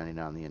pre-planning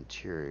on the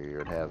interior,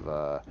 you'd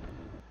have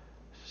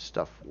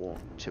stuff won't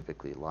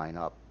typically line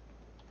up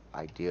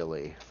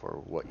ideally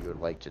for what you would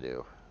like to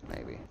do,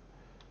 maybe.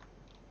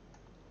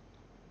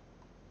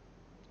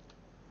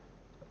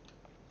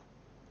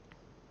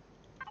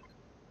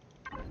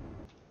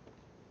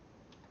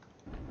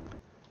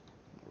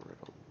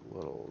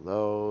 Little of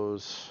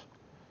those.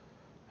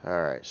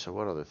 Alright, so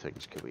what other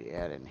things could we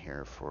add in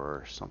here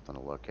for something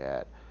to look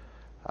at?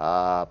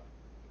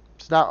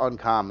 It's not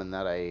uncommon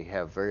that I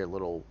have very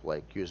little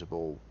like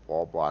usable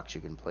wall blocks you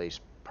can place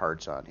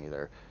parts on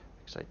either,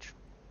 because I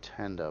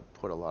tend to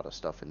put a lot of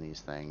stuff in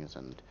these things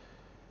and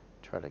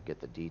try to get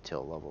the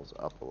detail levels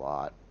up a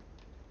lot.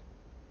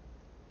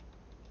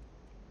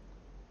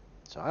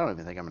 So I don't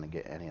even think I'm going to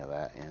get any of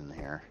that in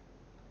here.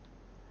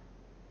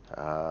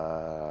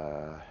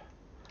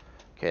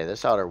 Okay,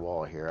 this outer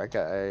wall here, I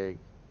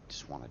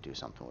just want to do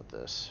something with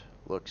this.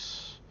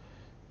 Looks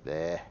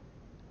bleh.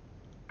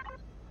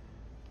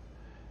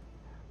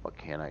 What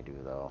can I do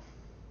though?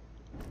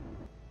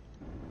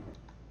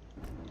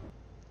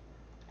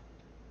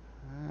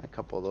 A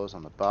couple of those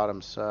on the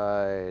bottom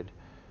side.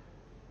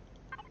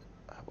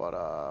 How about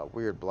a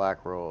weird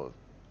black row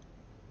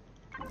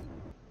of,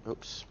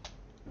 oops,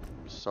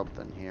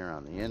 something here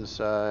on the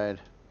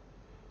inside.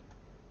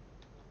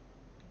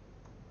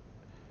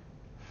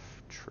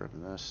 Trim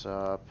this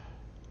up.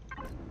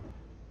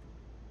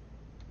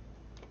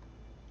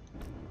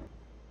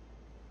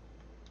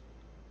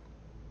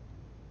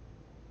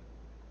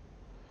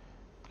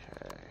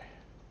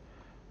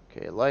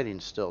 Okay,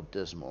 lighting's still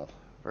dismal.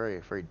 Very,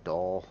 very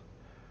dull.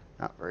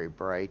 Not very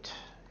bright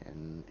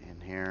in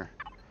here.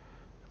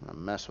 I'm going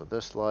to mess with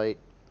this light.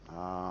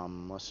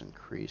 Let's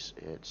increase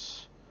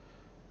its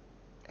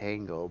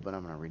angle, but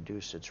I'm going to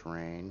reduce its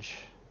range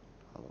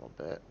a little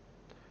bit.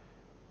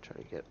 Try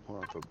to get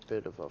more of a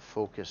bit of a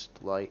focused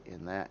light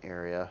in that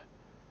area.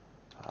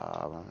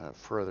 I'm going to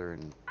further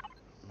and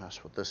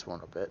mess with this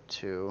one a bit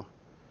too.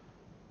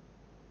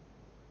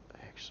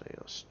 Actually,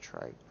 let's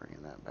try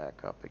bringing that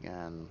back up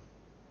again.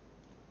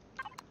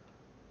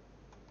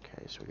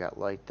 Okay, so we got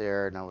light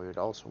there. Now we would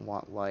also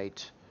want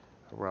light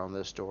around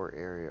this door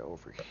area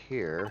over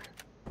here.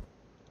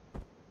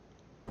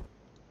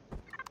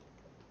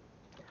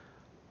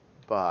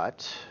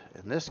 But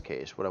in this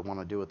case, what I want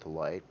to do with the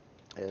light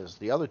is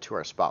the other two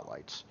are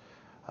spotlights.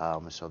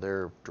 So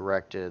they're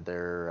directed,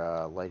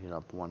 they're lighting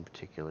up one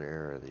particular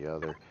area or the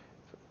other.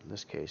 In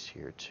this case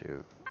here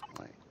too.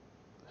 Wait,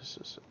 this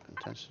is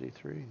intensity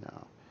 3?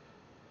 No.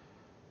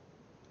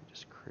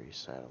 Just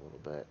increase that a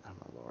little bit. I'm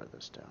going to lower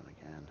this down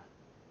again.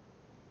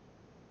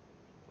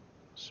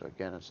 So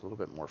again, it's a little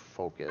bit more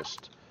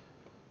focused.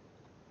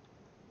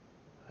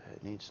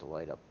 It needs to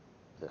light up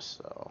this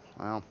though.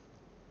 Well,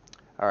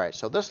 alright,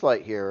 so this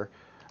light here,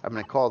 I'm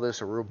going to call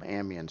this a room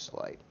ambience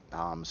light.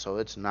 So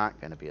it's not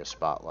going to be a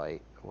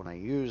spotlight. When I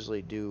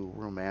usually do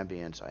room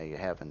ambience, I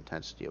have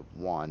intensity of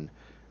 1,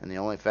 and the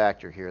only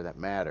factor here that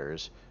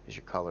matters is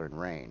your color and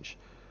range.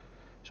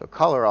 So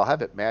color, I'll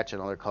have it match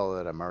another color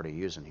that I'm already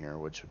using here,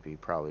 which would be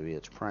probably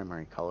its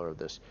primary color of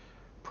this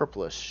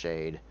purplish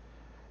shade,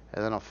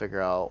 and then I'll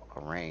figure out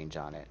a range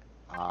on it.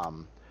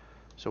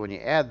 So when you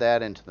add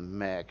that into the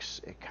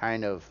mix, it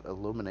kind of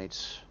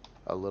illuminates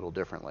a little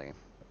differently.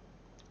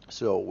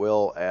 So it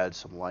will add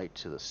some light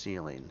to the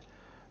ceiling,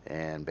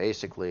 and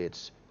basically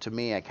it's, to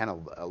me, I kind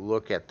of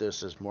look at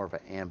this as more of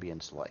an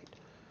ambience light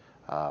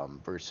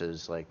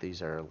versus like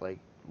these are like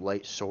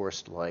light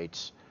sourced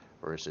lights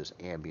versus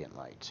ambient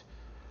lights.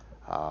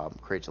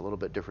 Creates a little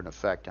bit different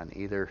effect on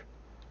either.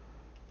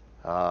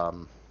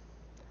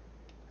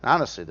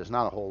 Honestly, there's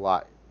not a whole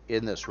lot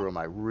in this room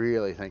I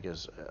really think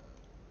is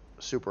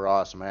super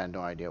awesome. I had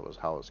no idea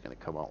how it was going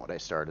to come out when I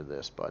started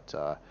this, but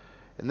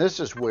and this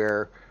is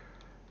where,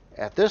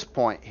 at this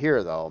point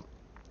here though,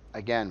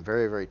 again,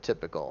 very, very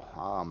typical.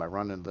 I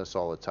run into this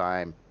all the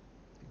time.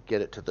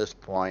 Get it to this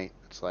point,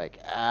 it's like,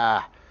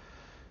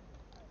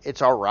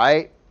 it's all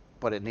right,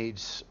 but it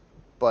needs,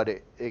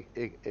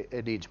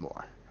 it needs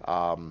more.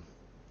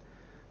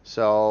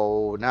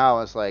 So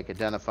now it's like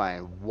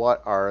identifying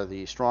what are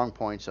the strong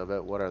points of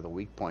it, what are the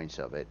weak points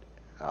of it.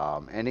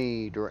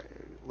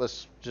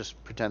 Let's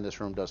just pretend this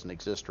room doesn't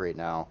exist right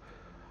now.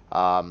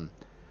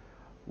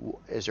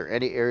 Is there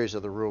any areas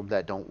of the room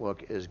that don't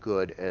look as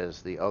good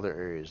as the other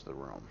areas of the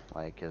room?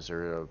 Like, is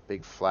there a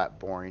big flat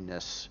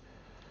boringness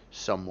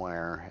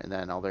somewhere, and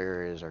then other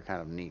areas are kind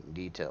of neat and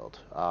detailed?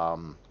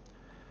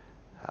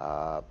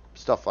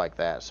 Stuff like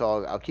that.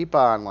 So I'll keep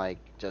on like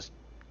just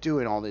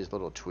doing all these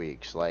little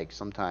tweaks. Like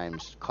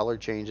sometimes color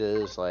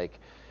changes. Like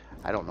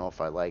I don't know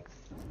if I like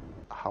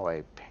how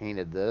I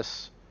painted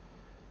this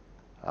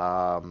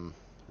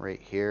right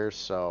here,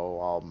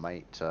 so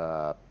might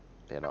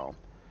you know,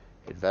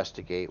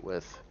 investigate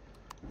with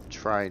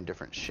trying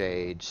different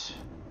shades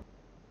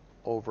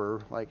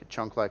over like a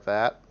chunk like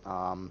that.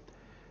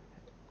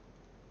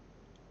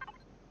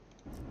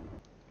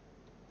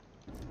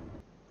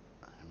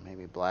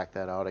 Maybe black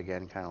that out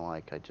again, kind of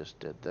like I just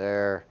did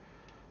there.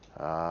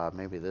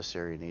 Maybe this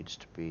area needs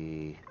to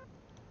be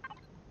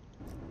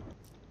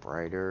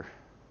brighter.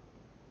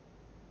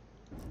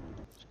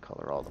 Let's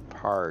color all the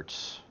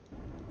parts.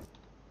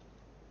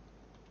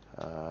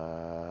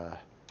 Let's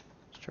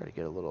try to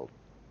get a little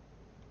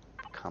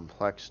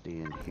complexity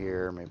in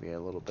here. Maybe a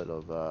little bit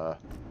of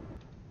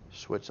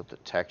switch up the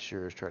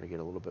textures. Try to get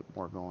a little bit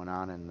more going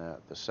on in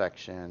the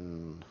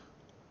section.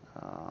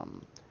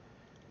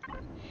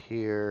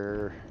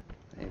 Here,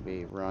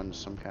 maybe run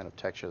some kind of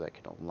texture that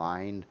can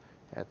align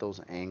at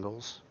those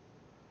angles.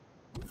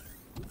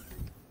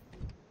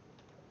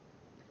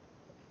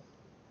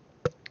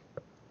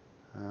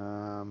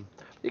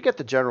 You get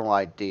the general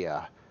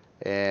idea,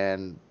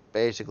 and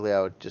basically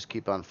I would just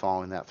keep on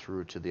following that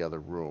through to the other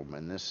room.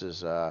 And this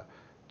is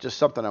just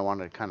something I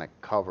wanted to kind of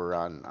cover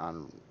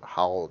on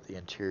how the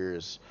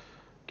interiors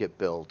get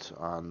built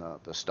on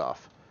the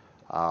stuff.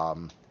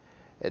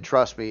 And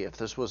trust me, if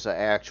this was an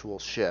actual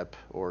ship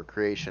or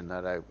creation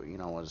that I,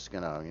 was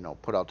gonna,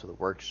 put out to the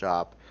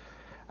workshop,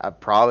 I'd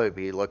probably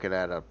be looking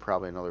at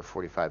probably another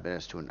 45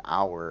 minutes to an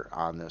hour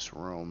on this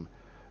room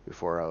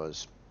before I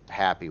was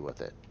happy with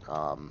it.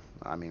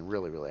 I mean,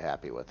 really, really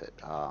happy with it.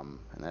 And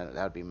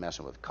that'd be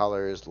messing with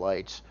colors,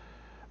 lights,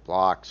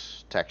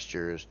 blocks,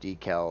 textures,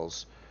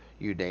 decals,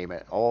 you name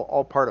it.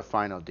 All part of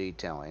final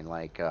detailing,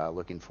 like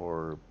looking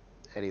for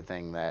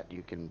anything that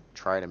you can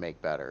try to make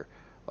better.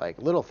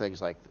 Like little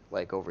things like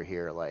over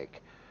here,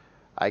 like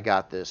I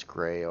got this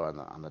gray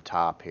on the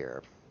top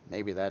here.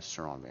 Maybe that's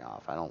throwing me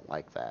off. I don't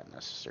like that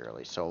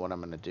necessarily. So what I'm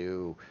going to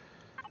do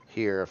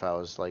here, if I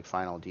was like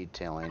final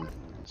detailing,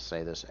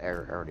 say this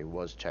already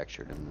was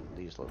textured in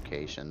these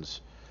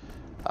locations,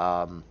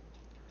 I'm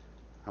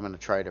going to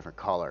try a different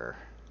color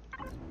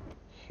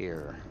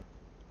here.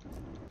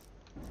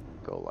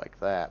 Go like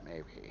that,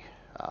 maybe.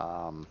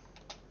 Oh,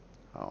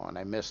 and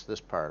I missed this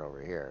part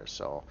over here,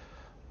 so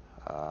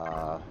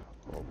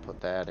we'll put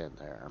that in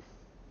there.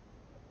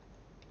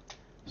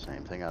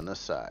 Same thing on this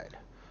side.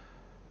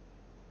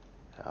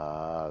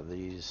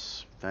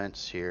 These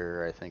vents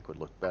here, I think, would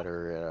look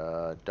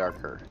better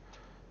darker.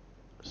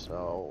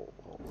 So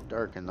we'll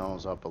darken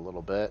those up a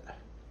little bit.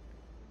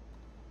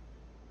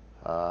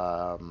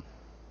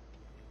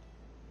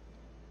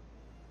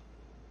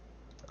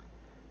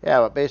 Yeah,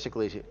 but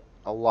basically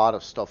a lot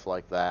of stuff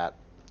like that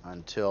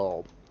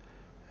until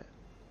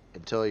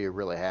you're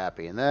really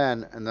happy. And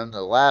then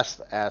the last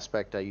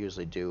aspect I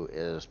usually do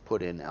is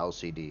put in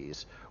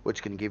LCDs,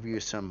 which can give you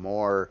some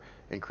more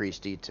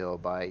increased detail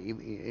by,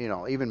 you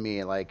know, even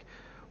me, like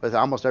with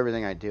almost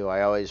everything I do,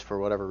 I always, for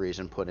whatever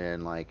reason, put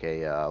in like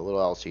a little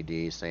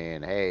LCD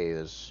saying, hey,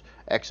 there's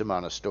X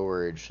amount of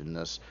storage in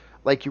this.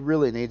 Like, you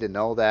really need to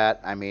know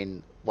that. I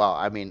mean, well,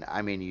 I mean,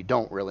 you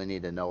don't really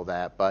need to know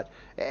that, but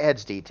it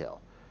adds detail.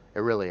 It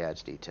really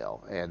adds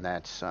detail, and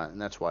that's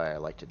why I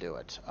like to do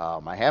it.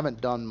 I haven't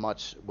done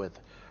much with,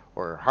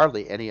 or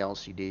hardly any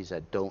LCDs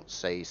that don't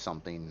say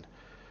something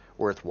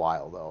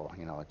worthwhile, though.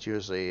 You know, it's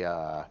usually,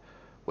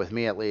 with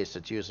me at least,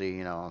 it's usually,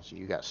 you know, so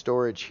you got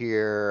storage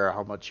here,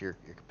 how much your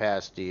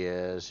capacity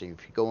is. If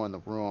you go in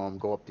the room,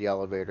 go up the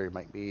elevator, it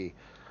might be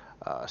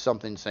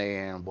something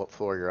saying what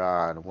floor you're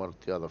on, and what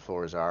the other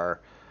floors are.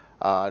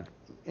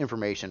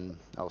 Information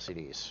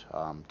LCDs,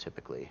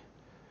 typically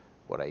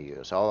what I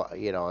use.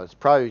 You know, it's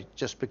probably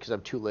just because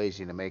I'm too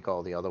lazy to make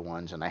all the other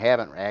ones, and I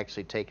haven't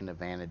actually taken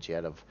advantage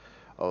yet of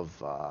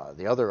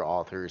the other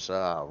authors'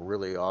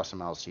 really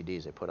awesome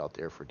LCDs they put out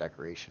there for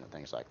decoration and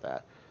things like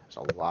that. There's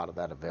a lot of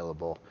that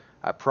available.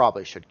 I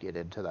probably should get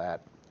into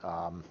that,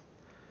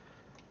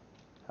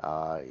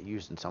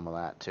 using some of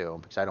that too,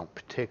 because I don't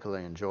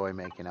particularly enjoy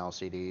making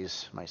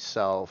LCDs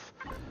myself.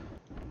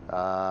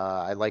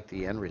 I like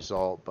the end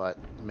result, but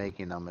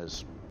making them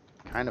is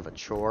kind of a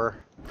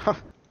chore.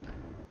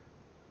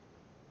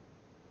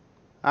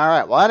 All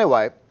right. Well,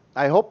 anyway,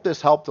 I hope this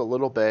helped a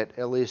little bit,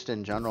 at least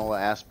in general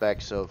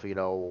aspects of, you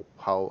know,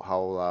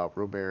 how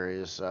room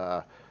areas,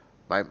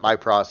 my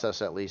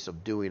process at least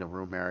of doing a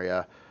room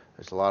area.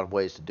 There's a lot of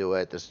ways to do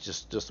it. This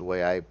is just the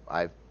way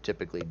I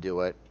typically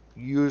do it.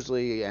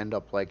 Usually end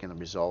up liking the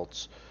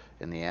results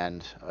in the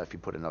end, if you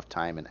put enough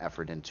time and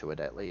effort into it,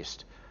 at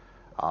least.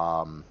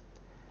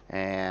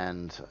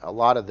 And a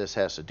lot of this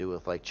has to do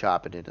with like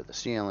chopping into the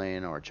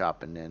ceiling or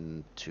chopping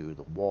into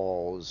the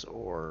walls,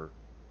 or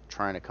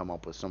trying to come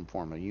up with some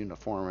form of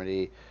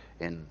uniformity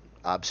in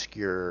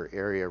obscure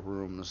area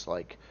rooms,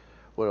 like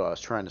what I was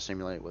trying to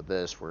simulate with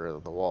this, where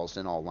the walls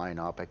didn't all line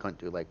up. I couldn't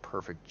do like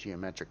perfect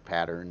geometric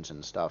patterns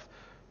and stuff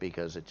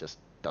because it just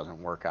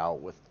doesn't work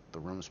out with the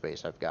room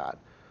space I've got,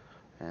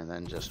 and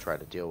then just try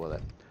to deal with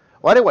it.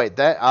 Well, anyway,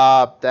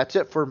 that's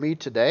it for me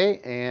today,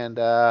 and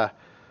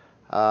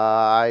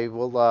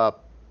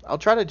I'll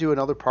try to do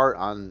another part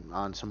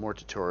on some more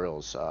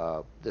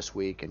tutorials this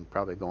week, and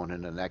probably going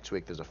into next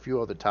week. There's a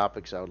few other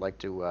topics I would like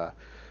to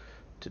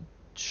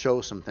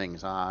show some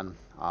things on.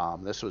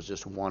 This was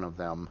just one of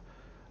them.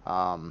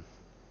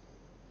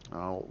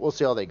 We'll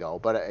see how they go.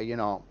 But you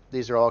know,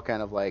 these are all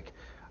kind of like,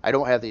 I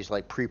don't have these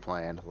like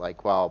pre-planned.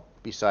 Like, well,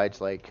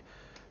 besides like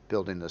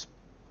building this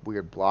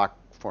weird block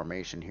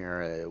formation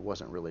here, it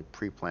wasn't really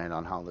pre-planned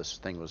on how this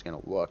thing was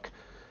going to look.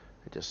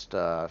 I just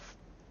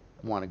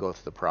want to go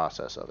through the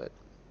process of it.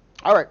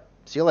 All right.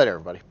 See you later,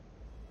 everybody.